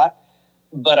say a lot.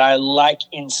 But I like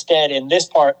instead in this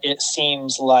part, it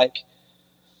seems like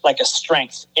a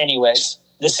strength anyways.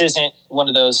 This isn't one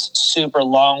of those super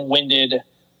long-winded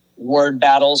word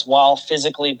battles while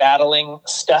physically battling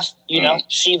stuff. You know,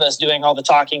 Shiva's doing all the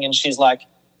talking and she's like,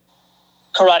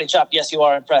 karate chop, yes, you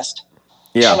are impressed.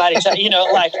 Yeah. Karate chop,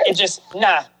 like it just,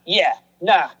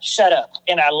 shut up.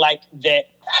 And I like that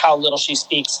how little she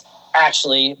speaks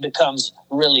actually becomes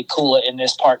really cool in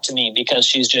this part to me because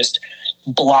she's just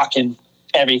blocking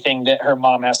everything that her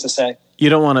mom has to say. You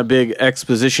don't want a big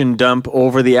exposition dump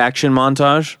over the action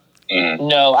montage?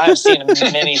 No, I've seen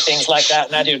many things like that,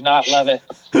 and I do not love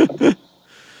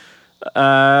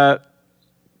it.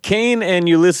 Cain and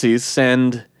Ulysses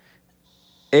send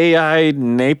AI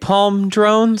napalm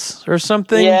drones or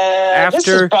something. Yeah, this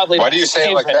is probably why do you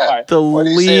say it like that? Part. The why do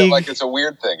you league. say it like it's a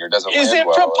weird thing or doesn't Is land it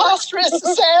well? preposterous,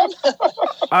 Sam?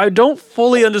 I don't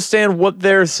fully understand what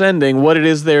they're sending, what it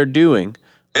is they're doing.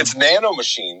 It's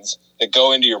nanomachines that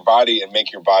go into your body and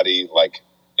make your body like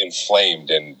inflamed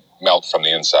and melt from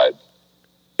the inside.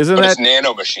 It's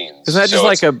nanomachines. Isn't that just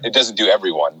like it doesn't do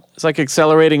everyone. It's like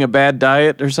accelerating a bad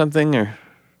diet or something, or?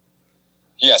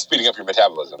 Yeah, speeding up your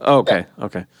metabolism. Oh, okay,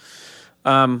 okay.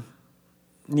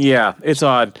 Yeah, it's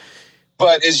odd.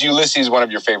 But is Ulysses one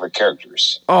of your favorite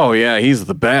characters? Oh, yeah, he's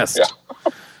the best.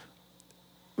 Yeah.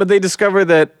 But they discover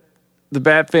that the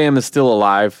Bat Fam is still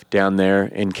alive down there,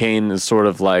 and Cain is sort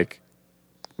of like,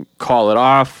 call it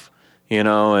off,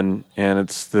 and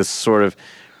it's this sort of,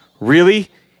 really?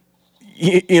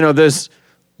 There's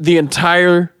the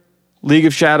entire League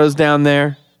of Shadows down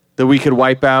there that we could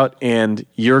wipe out, and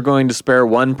you're going to spare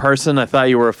one person? I thought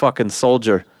you were a fucking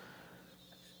soldier.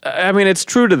 I mean, it's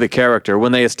true to the character.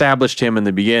 When they established him in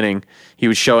the beginning, he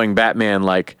was showing Batman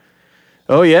like,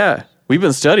 oh yeah, we've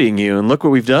been studying you, and look what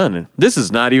we've done. And this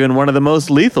is not even one of the most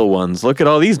lethal ones. Look at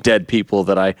all these dead people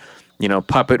that I,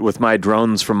 puppet with my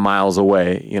drones from miles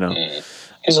away,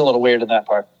 He's a little weird in that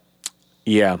part.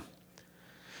 Yeah.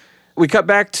 We cut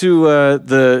back to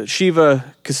the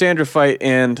Shiva-Cassandra fight,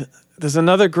 and there's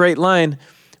another great line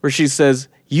where she says,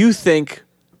 you think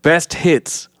best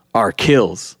hits are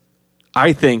kills.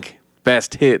 I think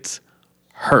best hits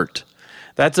hurt.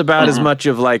 That's about as much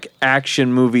of like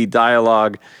action movie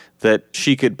dialogue that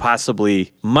she could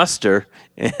possibly muster,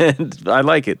 and I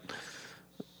like it.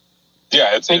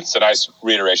 Yeah, it's a nice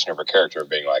reiteration of her character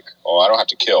being like, oh, I don't have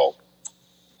to kill.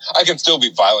 I can still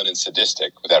be violent and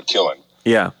sadistic without killing.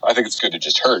 Yeah. I think it's good to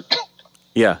just hurt.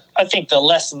 Yeah. I think the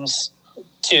lessons,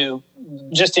 too,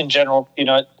 just in general,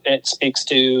 it speaks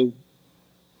to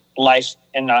life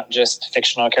and not just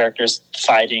fictional characters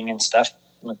fighting and stuff.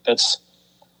 That's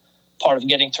part of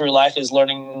getting through life, is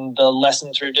learning the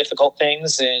lesson through difficult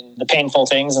things and the painful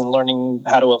things and learning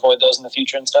how to avoid those in the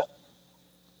future and stuff.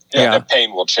 Yeah. The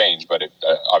pain will change, but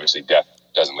obviously death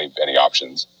doesn't leave any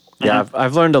options. Yeah,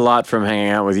 I've learned a lot from hanging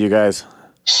out with you guys.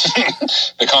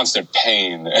 The constant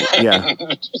pain. Yeah.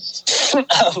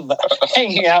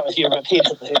 Hanging out with you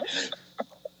repeatedly.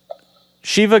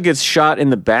 Shiva gets shot in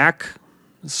the back,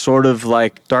 sort of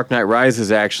like Dark Knight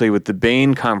Rises, actually, with the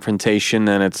Bane confrontation,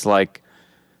 and it's like,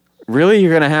 really?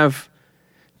 You're going to have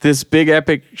this big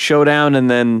epic showdown and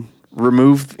then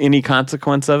remove any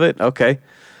consequence of it? Okay.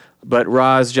 But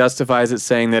Roz justifies it,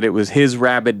 saying that it was his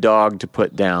rabid dog to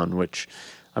put down, which,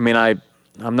 I mean,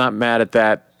 I'm not mad at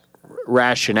that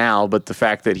rationale, but the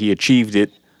fact that he achieved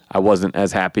it, I wasn't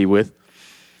as happy with.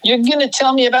 You're going to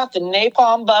tell me about the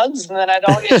napalm bugs and then I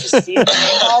don't get to see the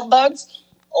napalm bugs?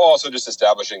 Also just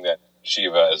establishing that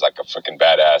Shiva is like a freaking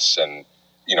badass and,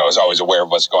 is always aware of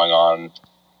what's going on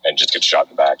and just gets shot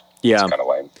in the back. Yeah. It's kind of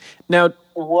lame. Now,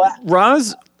 what?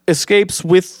 Roz escapes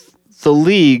with the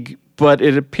League, but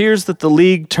it appears that the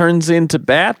League turns into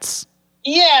bats?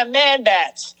 Yeah, man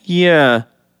bats. Yeah.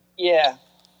 Yeah.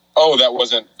 Oh, that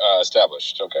wasn't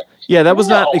established. Okay. Yeah, that was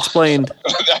not explained.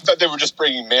 I thought they were just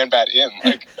bringing Man-Bat in.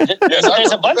 Like, yes,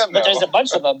 there's a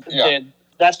bunch of them. Yeah.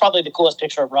 That's probably the coolest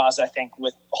picture of Roz, I think,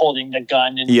 with holding the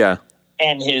gun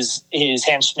and his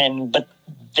henchmen. But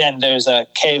then there's a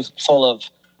cave full of,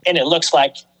 and it looks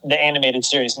like the animated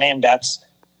series Man-Bats.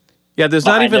 Yeah, there's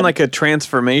not even like a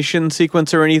transformation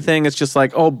sequence or anything. It's just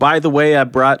like, oh, by the way, I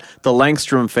brought the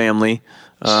Langstrom family.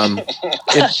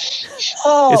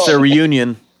 It's their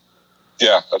reunion.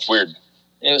 Yeah, that's weird.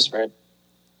 It was weird.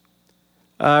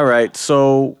 All right,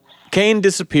 so Cain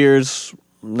disappears.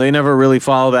 They never really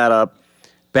follow that up.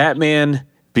 Batman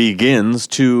begins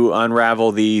to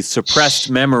unravel the suppressed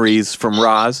memories from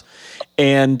Roz.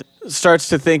 And starts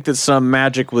to think that some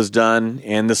magic was done,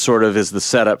 and this sort of is the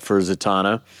setup for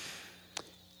Zatanna.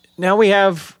 Now we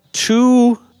have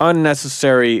two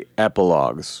unnecessary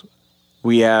epilogues.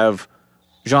 We have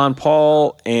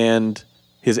Jean-Paul and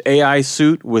his AI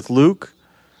suit with Luke,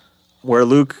 where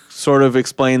Luke sort of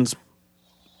explains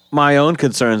my own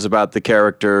concerns about the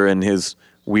character and his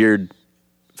weird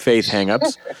faith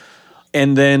hangups.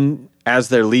 And then as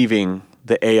they're leaving,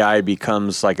 the AI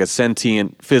becomes like a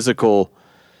sentient physical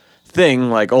thing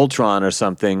like Ultron or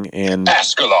something. And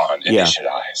Ascalon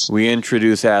initialize. We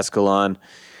introduce Ascalon,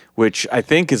 which I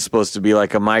think is supposed to be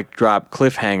like a mic drop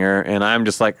cliffhanger, and I'm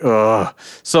just like, ugh.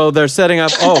 So they're setting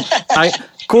up,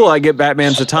 I get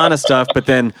Batman Zatanna stuff, but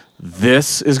then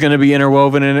this is going to be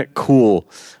interwoven in it? Cool.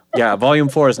 Yeah, Volume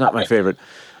 4 is not my favorite.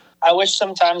 I wish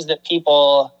sometimes that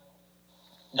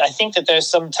I think that there's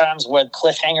some times where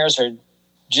cliffhangers are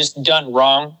just done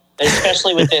wrong,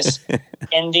 especially with this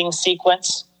ending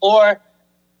sequence, or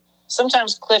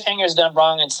sometimes cliffhangers done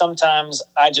wrong, and sometimes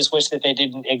I just wish that they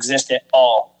didn't exist at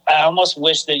all. I almost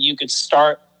wish that you could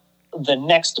start the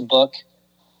next book.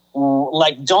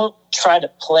 Like, don't try to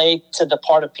play to the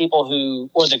part of people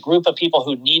or the group of people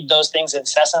who need those things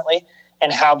incessantly.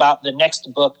 And how about the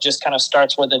next book just kind of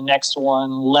starts where the next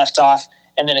one left off,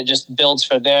 and then it just builds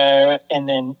for there and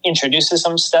then introduces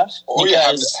some stuff? Or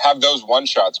have those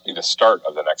one-shots be the start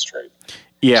of the next trade.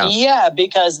 Yeah. Yeah,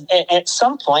 because at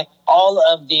some point, all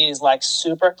of these like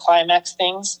super climax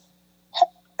things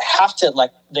have to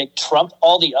they trump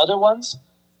all the other ones,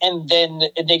 and then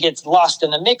they get lost in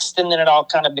the mix, and then it all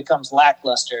kind of becomes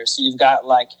lackluster. So you've got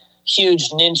like huge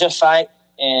ninja fight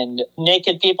and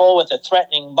naked people with a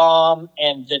threatening bomb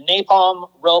and the napalm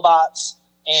robots,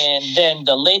 and then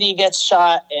the lady gets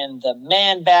shot and the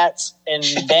man bats, and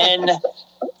then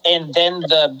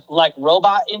the like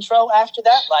robot intro after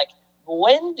that. Like,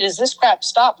 when does this crap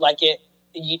stop? Like,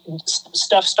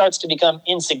 stuff starts to become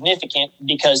insignificant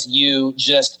because you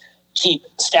just keep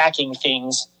stacking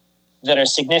things that are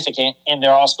significant, and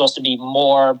they're all supposed to be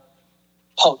more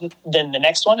potent than the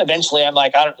next one. Eventually, I'm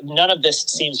like, none of this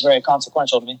seems very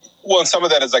consequential to me. Well, and some of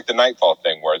that is like the Nightfall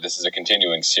thing, where this is a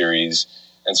continuing series,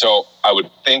 and so I would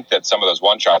think that some of those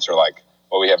one-shots are like,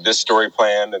 well, we have this story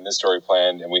planned and this story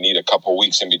planned, and we need a couple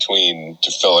weeks in between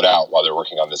to fill it out while they're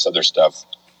working on this other stuff.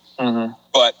 Mm-hmm.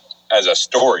 But as a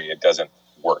story, it doesn't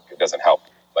work. It doesn't help.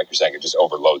 Like you're saying, it just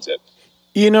overloads it.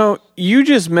 You know, you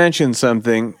just mentioned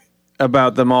something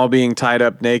about them all being tied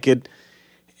up naked,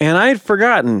 and I had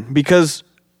forgotten, because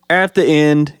at the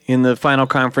end, in the final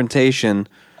confrontation,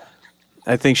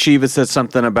 I think Shiva said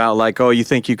something about like, oh, you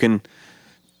think you can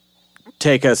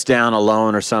take us down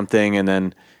alone or something, and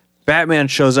then Batman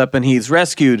shows up and he's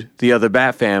rescued the other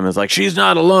Bat Fam. Is like, she's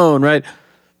not alone, right?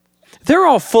 They're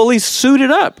all fully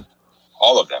suited up.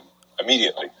 All of them,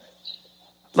 immediately.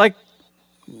 Like,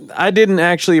 I didn't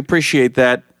actually appreciate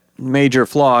that major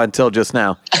flaw until just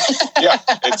now. Yeah,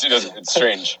 it's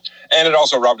strange. And it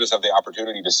also robbed us of the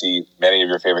opportunity to see many of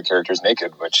your favorite characters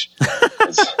naked, which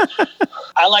is...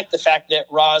 I like the fact that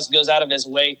Roz goes out of his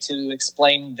way to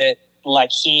explain that,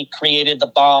 like, he created the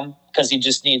bomb because he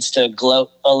just needs to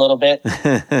gloat a little bit.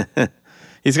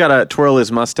 He's got to twirl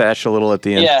his mustache a little at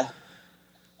the end. Yeah.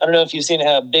 I don't know if you've seen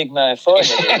how big my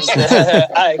forehead is.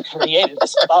 I created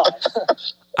this bomb.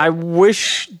 I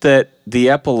wish that the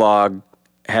epilogue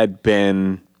had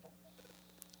been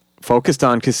focused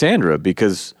on Cassandra,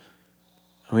 because,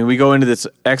 I mean, we go into this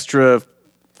extra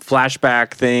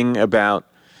flashback thing about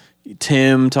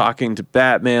Tim talking to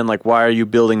Batman, like, why are you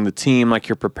building the team like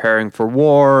you're preparing for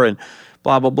war, and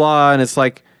blah, blah, blah. And it's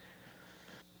like,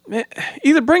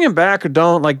 either bring him back or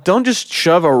don't. Like, don't just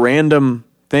shove a random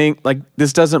thing. Like,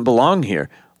 this doesn't belong here.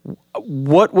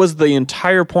 What was the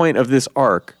entire point of this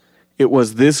arc? It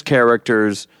was this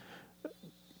character's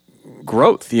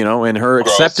growth, and her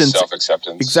acceptance.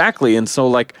 Self-acceptance. Exactly. And so,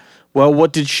 like, well,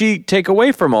 what did she take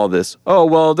away from all this? Oh,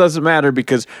 well, it doesn't matter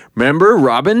because, remember,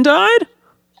 Robin died?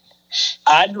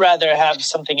 I'd rather have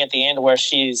something at the end where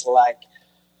she's, like,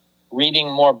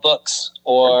 reading more books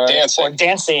or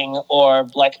dancing or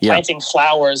like planting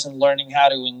flowers and learning how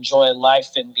to enjoy life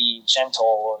and be gentle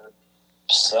or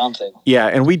something. Yeah,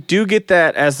 and we do get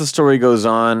that as the story goes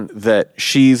on, that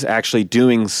she's actually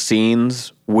doing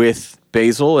scenes with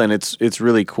Basil, and it's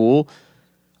really cool.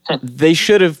 They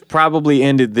should have probably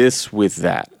ended this with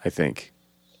that, I think.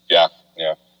 Yeah.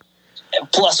 And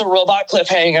plus a robot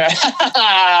cliffhanger.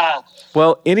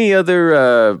 Well, any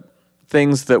other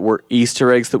things that were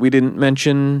Easter eggs that we didn't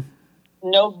mention?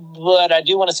 No, but I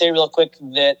do want to say real quick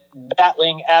that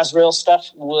Batwing Azrael stuff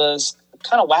was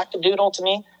kind of wackadoodle to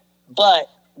me, but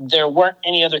there weren't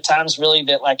any other times really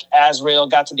that like Azrael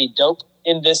got to be dope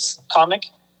in this comic.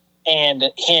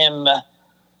 and him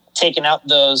taking out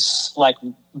those like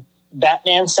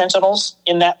Batman Sentinels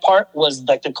in that part was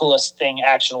like the coolest thing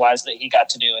action-wise that he got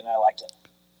to do, and I liked it.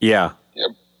 Yeah.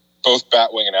 Both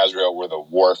Batwing and Azrael were the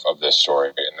Worf of this story,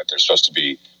 in that they're supposed to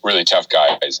be really tough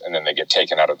guys, and then they get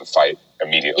taken out of the fight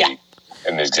immediately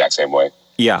in the exact same way.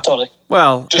 Yeah. Totally.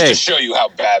 Well, just to show you how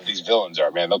bad these villains are,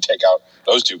 man. They'll take out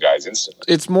those two guys instantly.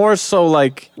 It's more so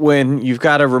like when you've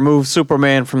got to remove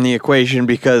Superman from the equation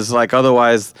because, like,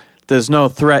 otherwise there's no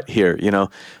threat here, you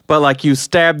know. But, like, you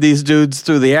stab these dudes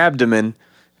through the abdomen,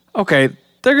 okay,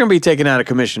 they're going to be taken out of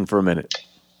commission for a minute.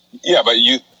 Yeah, but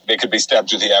they could be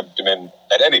stabbed through the abdomen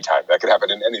at any time. That could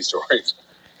happen in any story.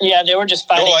 Yeah, they were just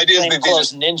fighting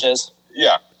plainclothes ninjas.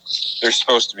 Yeah, they're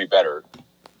supposed to be better.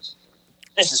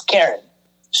 This is Karen.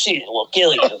 She will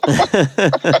kill you.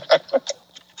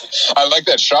 I like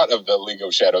that shot of the League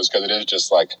of Shadows because it is just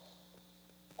like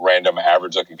random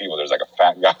average-looking people. There's like a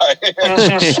fat guy,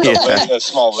 a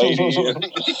small lady.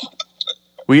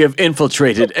 We have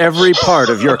infiltrated every part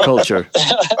of your culture.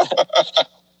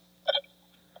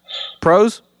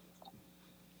 Pros?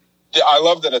 I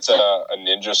love that it's a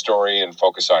ninja story and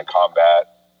focus on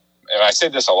combat. And I say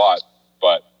this a lot,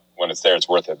 but when it's there, it's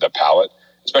worth it. The palette,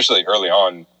 especially early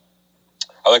on,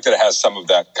 I like that it has some of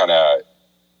that kind of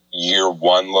year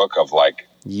one look of like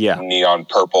neon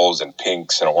purples and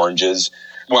pinks and oranges.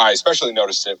 Well, I especially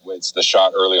noticed it's the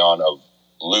shot early on of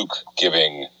Luke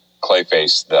giving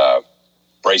Clayface the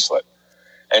bracelet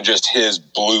and just his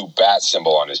blue bat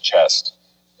symbol on his chest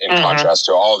in contrast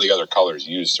to all the other colors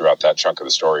used throughout that chunk of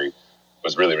the story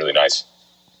was really, really nice.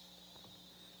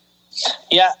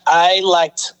 Yeah, I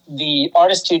liked the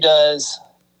artist who does...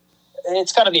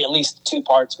 It's got to be at least two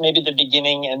parts, maybe the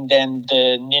beginning and then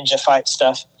the ninja fight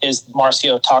stuff is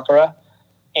Marcio Takara.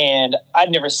 And I'd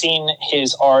never seen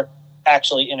his art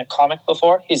actually in a comic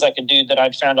before. He's like a dude that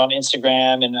I'd found on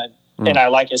Instagram and I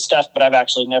like his stuff, but I've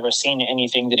actually never seen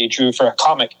anything that he drew for a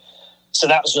comic. So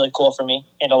that was really cool for me.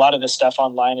 And a lot of this stuff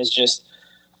online is just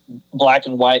black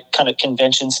and white kind of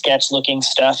convention sketch looking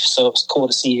stuff. So it was cool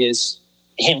to see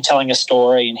him telling a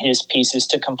story and his pieces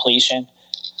to completion,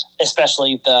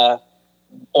 especially the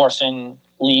Orphan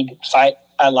League fight.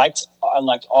 I liked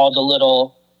all the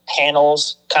little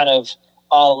panels, kind of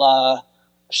all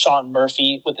Sean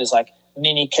Murphy with his like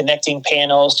mini connecting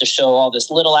panels to show all this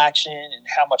little action and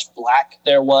how much black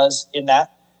there was in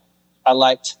that.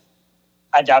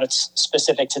 I doubt it's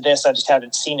specific to this. I just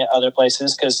haven't seen it other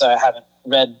places because I haven't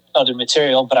read other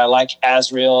material, but I like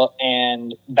Azrael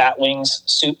and Batwing's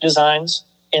suit designs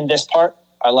in this part.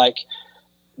 I like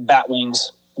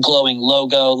Batwing's glowing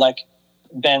logo like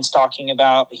Ben's talking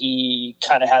about. He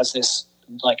kind of has this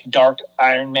like dark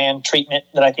Iron Man treatment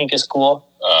that I think is cool.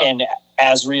 And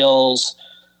Azrael's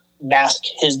mask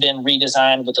has been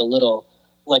redesigned with little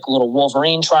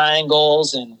Wolverine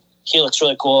triangles, and he looks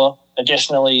really cool.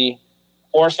 Additionally,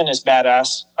 Orphan is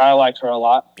badass. I like her a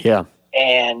lot. Yeah.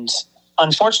 And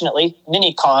unfortunately,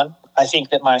 Minicon, I think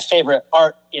that my favorite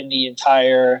art in the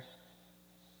entire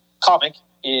comic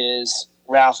is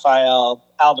Raphael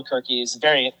Albuquerque's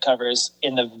variant covers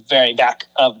in the very back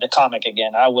of the comic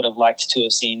again. I would have liked to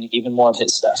have seen even more of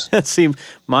his stuff. See,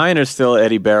 mine are still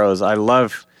Eddie Barrows. I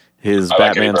love his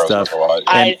Batman stuff.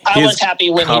 I was happy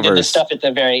when he did the stuff at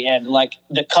the very end. Like,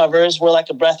 the covers were like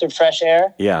a breath of fresh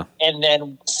air. Yeah. And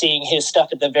then seeing his stuff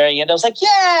at the very end, I was like,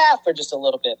 yeah, for just a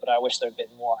little bit, but I wish there'd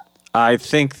been more. I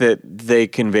think that they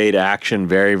conveyed action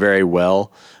very, very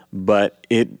well, but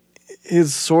it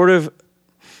is sort of...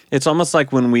 It's almost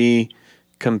like when we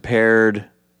compared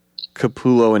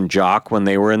Capullo and Jock when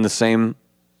they were in the same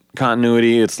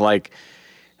continuity. It's like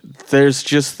there's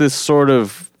just this sort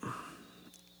of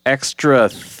extra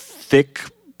thick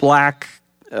black,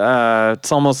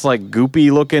 it's almost like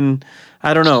goopy looking.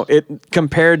 I don't know. It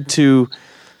compared to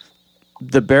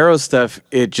the Barrow stuff,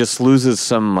 it just loses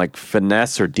some like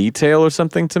finesse or detail or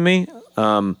something to me.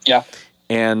 Yeah.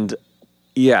 And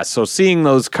yeah, so seeing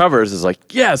those covers is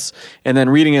like, yes. And then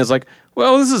reading it is like,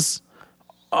 well, this is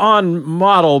on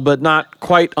model, but not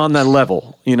quite on that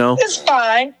level, you know? It's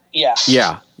fine. Yeah.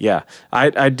 Yeah.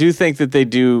 I do think that they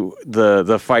do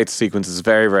the fight sequences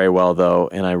very, very well, though,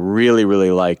 and I really,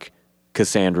 really like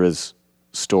Cassandra's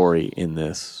story in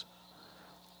this.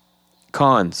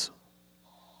 Cons.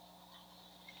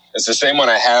 It's the same one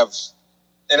I have.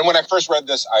 And when I first read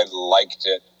this, I liked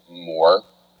it more.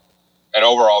 And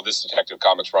overall, this Detective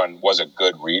Comics run was a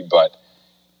good read, but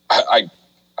I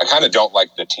kind of don't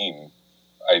like the team.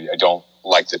 I don't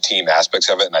like the team aspects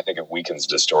of it, and I think it weakens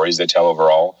the stories they tell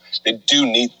overall. They do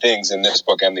neat things in this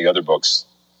book and the other books,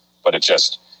 but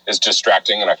it's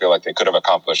distracting, and I feel like they could have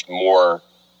accomplished more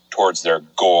towards their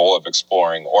goal of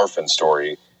exploring Orphan's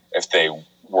story if they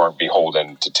weren't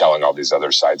beholden to telling all these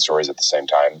other side stories at the same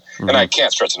time. Mm-hmm. And I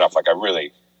can't stress enough, like,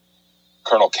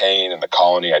 Colonel Cain and the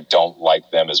Colony, I don't like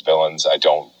them as villains. I'm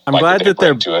glad that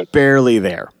they're barely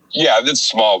there. Yeah, it's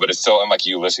small, but it's still, and like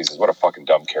Ulysses, what a fucking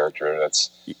dumb character.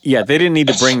 Yeah, they didn't need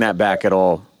to bring that back at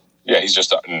all. Yeah, he's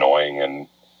just annoying. And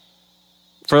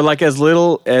for like as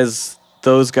little as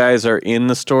those guys are in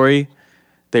the story,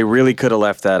 they really could have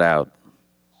left that out.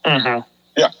 Mm-hmm.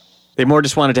 Yeah. They more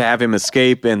just wanted to have him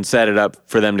escape and set it up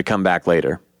for them to come back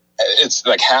later. It's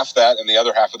like half that, and the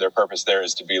other half of their purpose there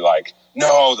is to be like,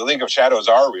 no, the League of Shadows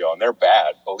are real, and they're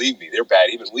bad. Believe me, they're bad.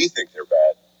 Even we think they're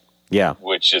bad. Yeah.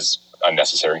 Which is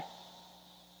unnecessary.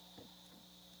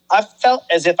 I felt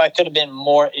as if I could have been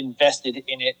more invested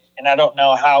in it, and I don't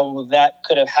know how that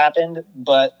could have happened,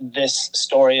 but this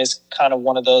story is kind of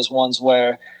one of those ones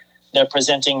where they're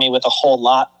presenting me with a whole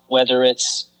lot, whether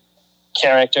it's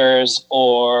characters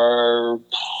or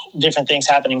different things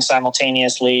happening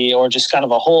simultaneously, or just kind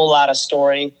of a whole lot of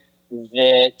story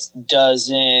that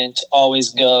doesn't always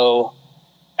go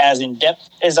as in depth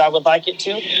as I would like it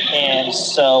to. And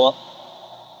so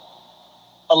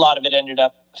a lot of it ended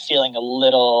up feeling a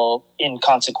little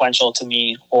inconsequential to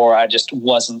me, or I just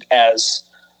wasn't as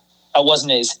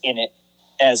in it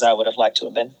as I would have liked to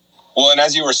have been. Well, and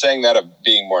as you were saying that of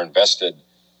being more invested,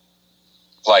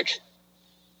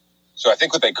 so I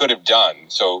think what they could have done,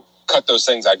 so cut those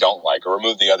things I don't like, or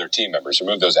remove the other team members,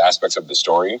 remove those aspects of the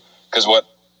story, because what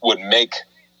would make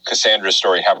Cassandra's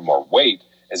story have more weight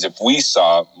is if we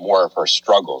saw more of her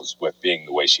struggles with being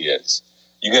the way she is.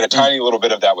 You get a tiny little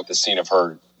bit of that with the scene of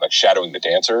her like shadowing the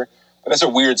dancer, but that's a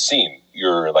weird scene.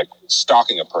 You're like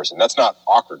stalking a person. That's not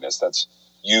awkwardness. That's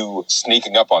you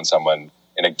sneaking up on someone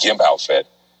in a gimp outfit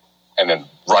and then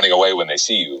running away when they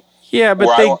see you. Yeah,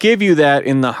 but they give you that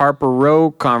in the Harper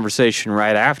Row conversation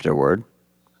right afterward.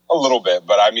 A little bit,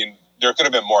 but I mean, there could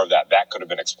have been more of that. That could have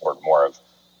been explored more of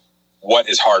what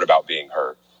is hard about being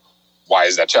her. Why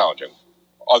is that challenging?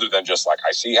 Other than just like,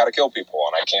 I see how to kill people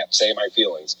and I can't say my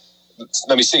feelings.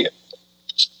 Let me see it.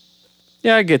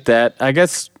 Yeah, I get that. I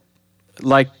guess,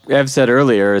 like Ev said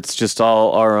earlier, it's just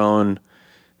all our own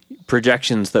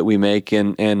projections that we make.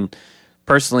 And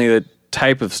personally, the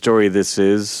type of story this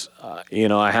is,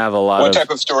 I have a lot What type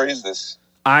of story is this?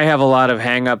 I have a lot of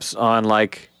hang-ups on,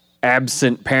 like,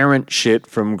 absent parent shit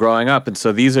from growing up. And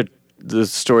so these are the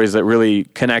stories that really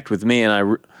connect with me.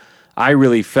 And I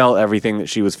really felt everything that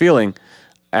she was feeling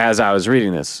as I was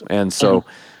reading this. And so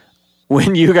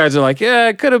when you guys are like, yeah,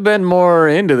 I could have been more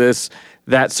into this,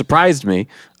 that surprised me.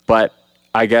 But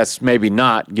I guess maybe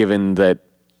not, given that,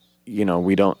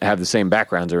 we don't have the same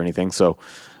backgrounds or anything. So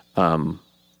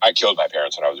I killed my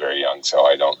parents when I was very young, so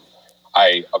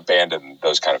I abandoned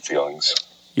those kind of feelings.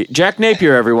 Jack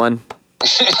Napier, everyone.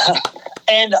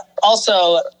 And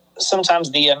also,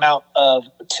 sometimes the amount of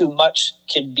too much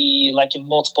could be like in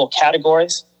multiple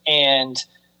categories. And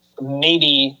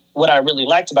maybe what I really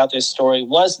liked about this story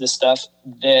was the stuff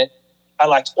that I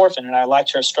liked Orphan, and I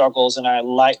liked her struggles, and I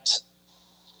liked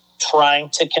trying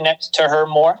to connect to her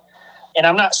more. And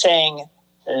I'm not saying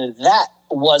that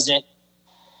wasn't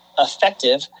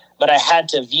effective, but I had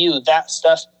to view that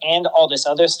stuff and all this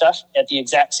other stuff at the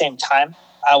exact same time.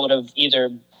 I would have either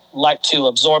liked to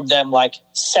absorb them like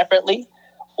separately,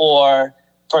 or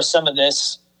for some of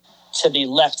this to be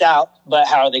left out. But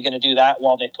how are they going to do that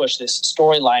while they push this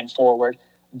storyline forward?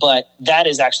 But that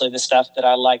is actually the stuff that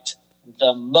I liked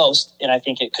the most, and I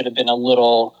think it could have been a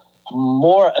little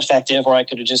more effective, or I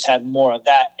could have just had more of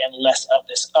that and less of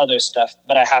this other stuff.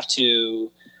 But I have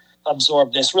to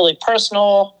absorb this really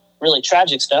personal, really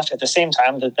tragic stuff at the same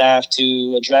time that they have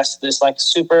to address this like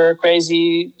super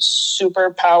crazy,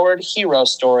 super powered hero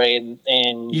story.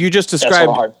 And you just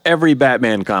described every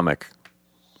Batman comic.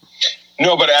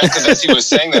 No, but as he was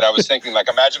saying that, I was thinking, like,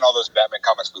 imagine all those Batman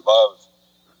comics we love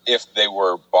if they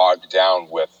were bogged down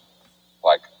with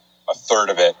like a third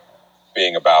of it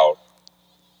being about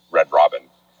Red Robin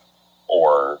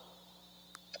or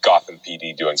Gotham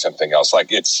PD doing something else. Like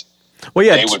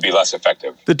they would be less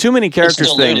effective. The too many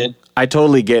characters thing, I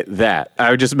totally get that.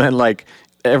 I just meant like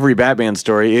every Batman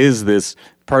story is this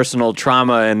personal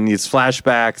trauma and these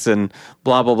flashbacks and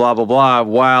blah, blah, blah, blah, blah,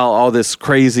 while all this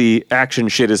crazy action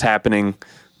shit is happening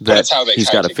that that's how they he's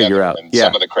got to figure out. And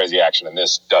some of the crazy action in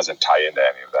this doesn't tie into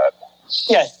any of that.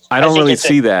 Yeah. I don't really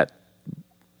see that.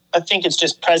 I think it's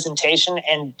just presentation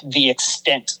and the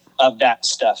extent of that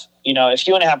stuff. If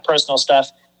you want to have personal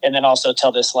stuff and then also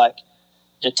tell this like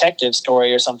detective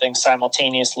story or something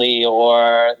simultaneously,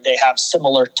 or they have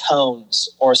similar tones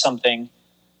or something,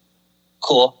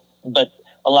 cool. But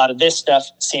a lot of this stuff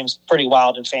seems pretty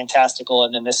wild and fantastical,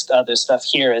 and then this other stuff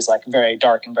here is like very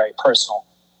dark and very personal.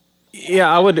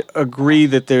 Yeah, I would agree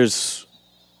that there's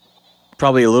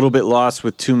probably a little bit lost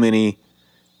with too many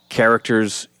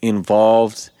characters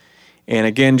involved. And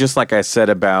again, just like I said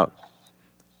about,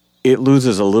 it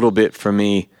loses a little bit for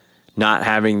me not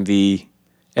having the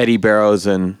Eddie Barrows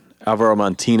and Alvaro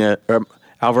Martinez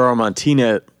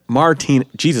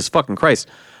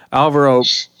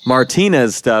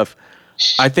stuff.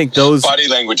 I think those... Body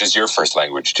language is your first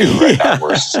language too, right? Not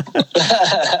worse.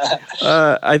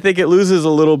 I think it loses a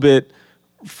little bit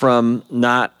from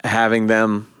not having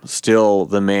them still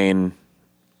the main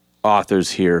authors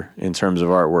here in terms of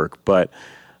artwork. But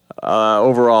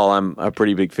overall, I'm a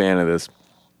pretty big fan of this.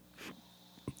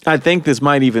 I think this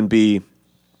might even be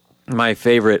my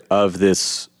favorite of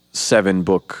this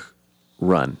 7-book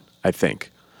run, I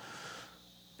think.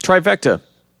 Trifecta.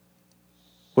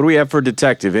 What do we have for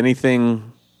detective?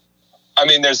 Anything? I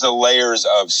mean, there's the layers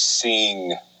of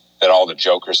seeing that all the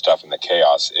Joker stuff and the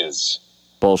chaos is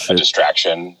bullshit, a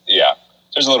distraction. Yeah,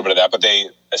 there's a little bit of that, but they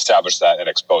establish that and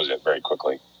expose it very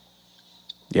quickly.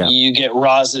 Yeah, you get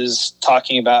Roz's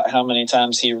talking about how many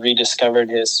times he rediscovered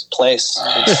his place.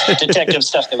 It's detective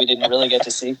stuff that we didn't really get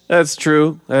to see. That's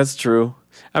true.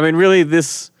 I mean, really,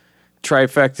 this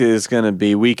trifecta is going to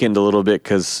be weakened a little bit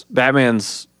because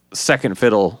Batman's second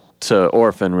fiddle to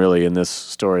Orphan, really, in this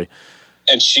story.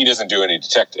 And she doesn't do any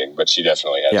detecting, but she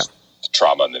definitely has the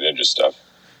trauma and the ninja stuff.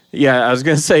 Yeah, I was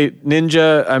going to say,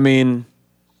 Ninja, I mean,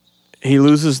 he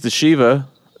loses the Shiva.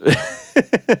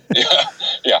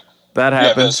 Yeah. That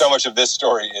happens. Yeah, so much of this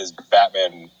story is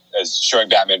Batman, as showing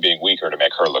Batman being weaker to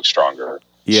make her look stronger.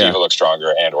 Yeah. Shiva looks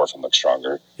stronger and Orphan looks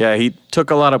stronger. Yeah, he took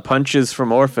a lot of punches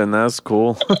from Orphan. That was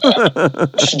cool.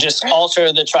 Should just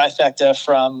alter the trifecta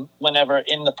from whenever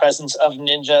in the presence of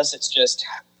ninjas. It's just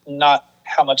not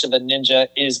how much of a ninja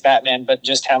is Batman, but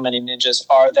just how many ninjas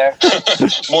are there.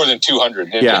 More than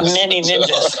 200 ninjas. Yeah. Many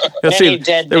ninjas. Let's Many see,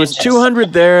 dead there was ninjas.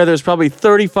 200 there. There's probably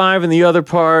 35 in the other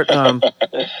part.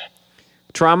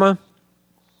 Trauma?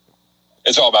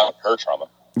 It's all about her trauma.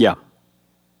 Yeah.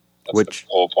 That's the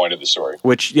whole point of the story.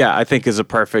 Which, yeah, I think is a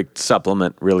perfect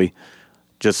supplement, really.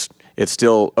 Just, it's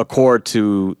still a core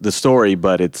to the story,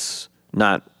 but it's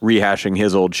not rehashing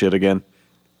his old shit again.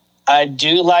 I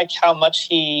do like how much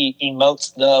he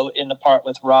emotes, though, in the part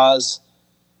with Roz.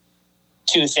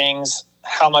 Two things.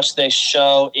 How much they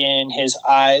show in his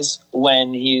eyes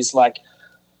when he's like,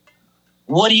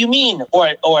 what do you mean?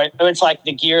 Or it's like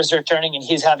the gears are turning and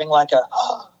he's having like a...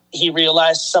 he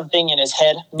realized something in his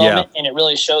head moment, and it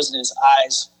really shows in his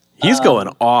eyes. He's going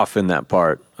off in that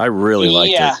part. I really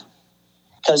liked it. Yeah,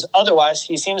 because otherwise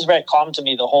he seems very calm to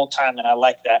me the whole time, and I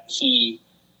like that.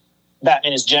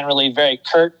 Batman is generally very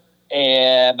curt,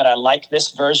 but I like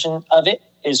this version of it.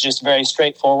 Is just very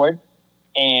straightforward,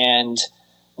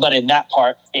 but in that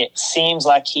part, it seems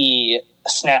like he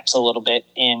snaps a little bit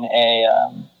in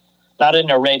a not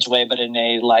in a rage way, but in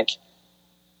a like.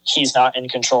 He's not in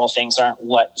control. Things aren't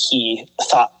what he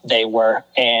thought they were.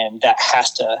 And that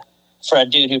has to, for a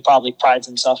dude who probably prides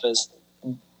himself as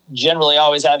generally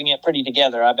always having it pretty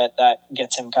together, I bet that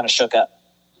gets him kind of shook up.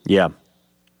 Yeah.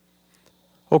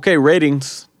 Okay,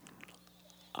 ratings.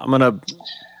 I'm going to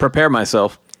prepare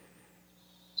myself.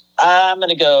 I'm going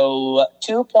to go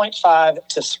 2.5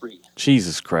 to 3.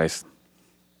 Jesus Christ.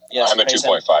 Yes, I'm at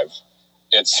 2.5.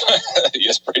 It's,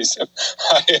 yes, praise him.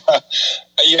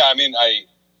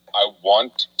 I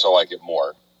want to like it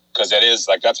more because it is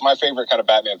like that's my favorite kind of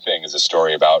Batman thing is a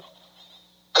story about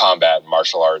combat and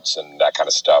martial arts and that kind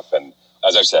of stuff. And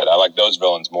as I've said, I like those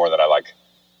villains more than I like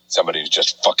somebody who's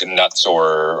just fucking nuts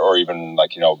or even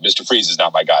like, Mr. Freeze is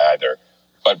not my guy either.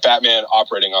 But Batman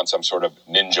operating on some sort of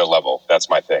ninja level, that's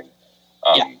my thing.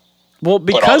 Well,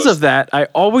 because of that, I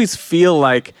always feel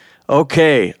like,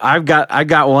 okay, I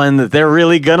got one that they're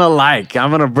really gonna like. I'm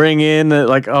gonna bring in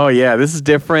like, oh yeah, this is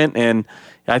different and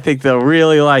I think they'll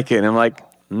really like it. And I'm like,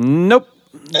 nope.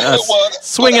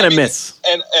 Swing and a miss.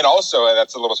 And also,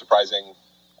 that's a little surprising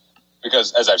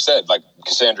because, as I've said, like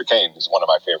Cassandra Cain is one of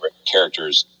my favorite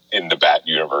characters in the Bat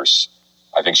universe.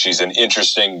 I think she's an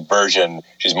interesting version.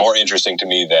 She's more interesting to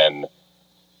me than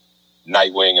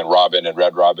Nightwing and Robin and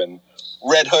Red Robin.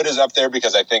 Red Hood is up there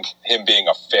because I think him being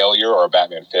a failure or a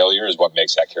Batman failure is what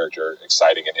makes that character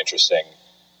exciting and interesting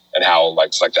and how, like,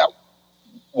 it's like that.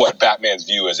 What Batman's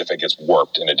view is if it gets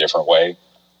warped in a different way.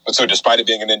 But so despite it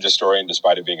being a ninja story and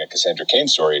despite it being a Cassandra Cain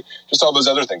story, just all those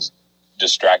other things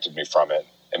distracted me from it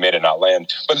and made it not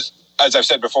land. But as I've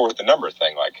said before with the number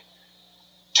thing, like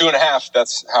 2.5,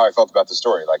 that's how I felt about the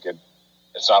story. Like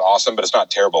it's not awesome, but it's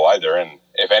not terrible either. And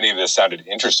if any of this sounded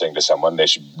interesting to someone, they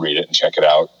should read it and check it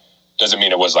out. Doesn't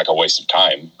mean it was like a waste of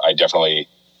time. I definitely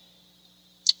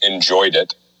enjoyed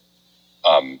it.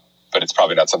 but it's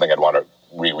probably not something I'd want to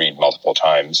reread multiple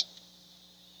times.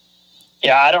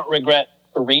 Yeah, I don't regret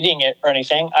reading it or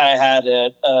anything. I had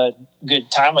a good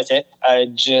time with it. I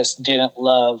just didn't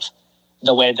love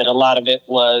the way that a lot of it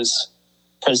was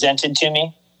presented to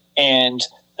me. And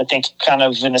I think kind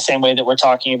of in the same way that we're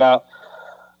talking about,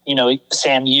 you know,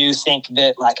 Sam, you think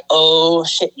that like, oh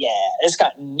shit, yeah, it's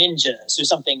got ninjas or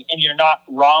something. And you're not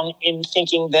wrong in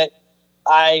thinking that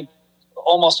I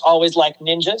almost always like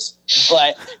ninjas,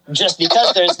 but just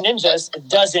because there's ninjas, it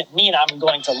doesn't mean I'm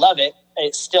going to love it.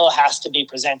 It still has to be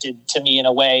presented to me in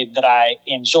a way that I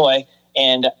enjoy.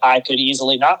 And I could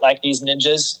easily not like these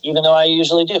ninjas, even though I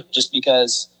usually do, just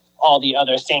because all the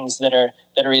other things that are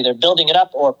either building it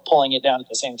up or pulling it down at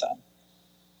the same time.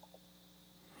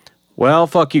 Well,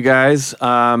 fuck you guys.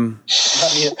 Yeah,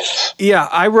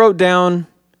 I wrote down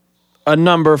a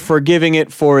number for giving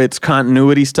it for its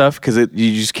continuity stuff because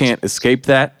you just can't escape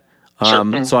that.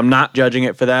 So I'm not judging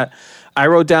it for that. I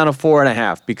wrote down a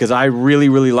 4.5 because I really,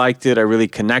 really liked it. I really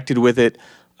connected with it.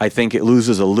 I think it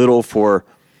loses a little for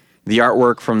the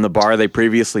artwork from the bar they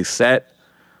previously set.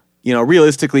 You know,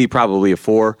 realistically, probably a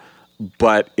 4.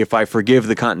 But if I forgive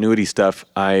the continuity stuff,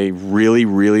 I really,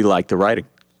 really like the writing.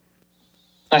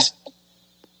 Nice.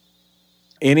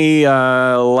 Any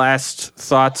last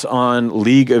thoughts on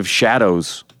League of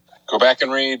Shadows? Go back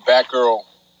and read Batgirl,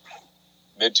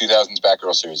 mid-2000s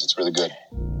Batgirl series. It's really good.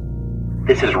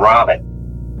 This is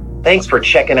Robin. Thanks for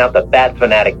checking out the Bat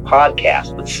Fan Addict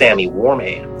podcast with Sammy Warm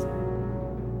Hands.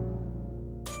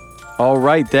 All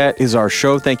right, that is our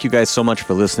show. Thank you guys so much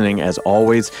for listening, as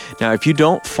always. Now, if you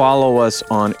don't follow us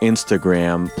on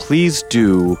Instagram, please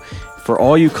do. For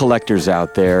all you collectors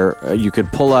out there, you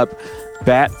could pull up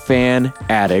Bat Fan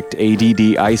Addict,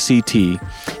 ADDICT,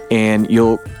 and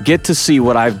you'll get to see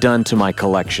what I've done to my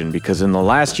collection, because in the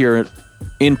last year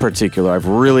in particular, I've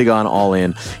really gone all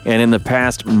in. And in the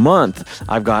past month,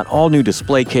 I've got all new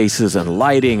display cases and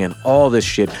lighting and all this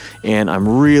shit. And I'm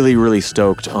really, really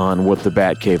stoked on what the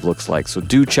Batcave looks like. So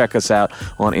do check us out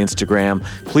on Instagram.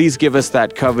 Please give us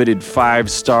that coveted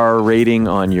 5-star rating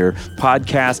on your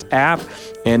podcast app.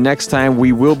 And next time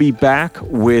we will be back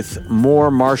with more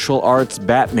martial arts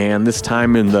Batman, this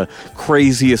time in the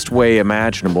craziest way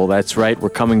imaginable. That's right, we're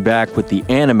coming back with the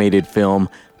animated film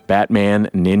Batman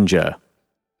Ninja.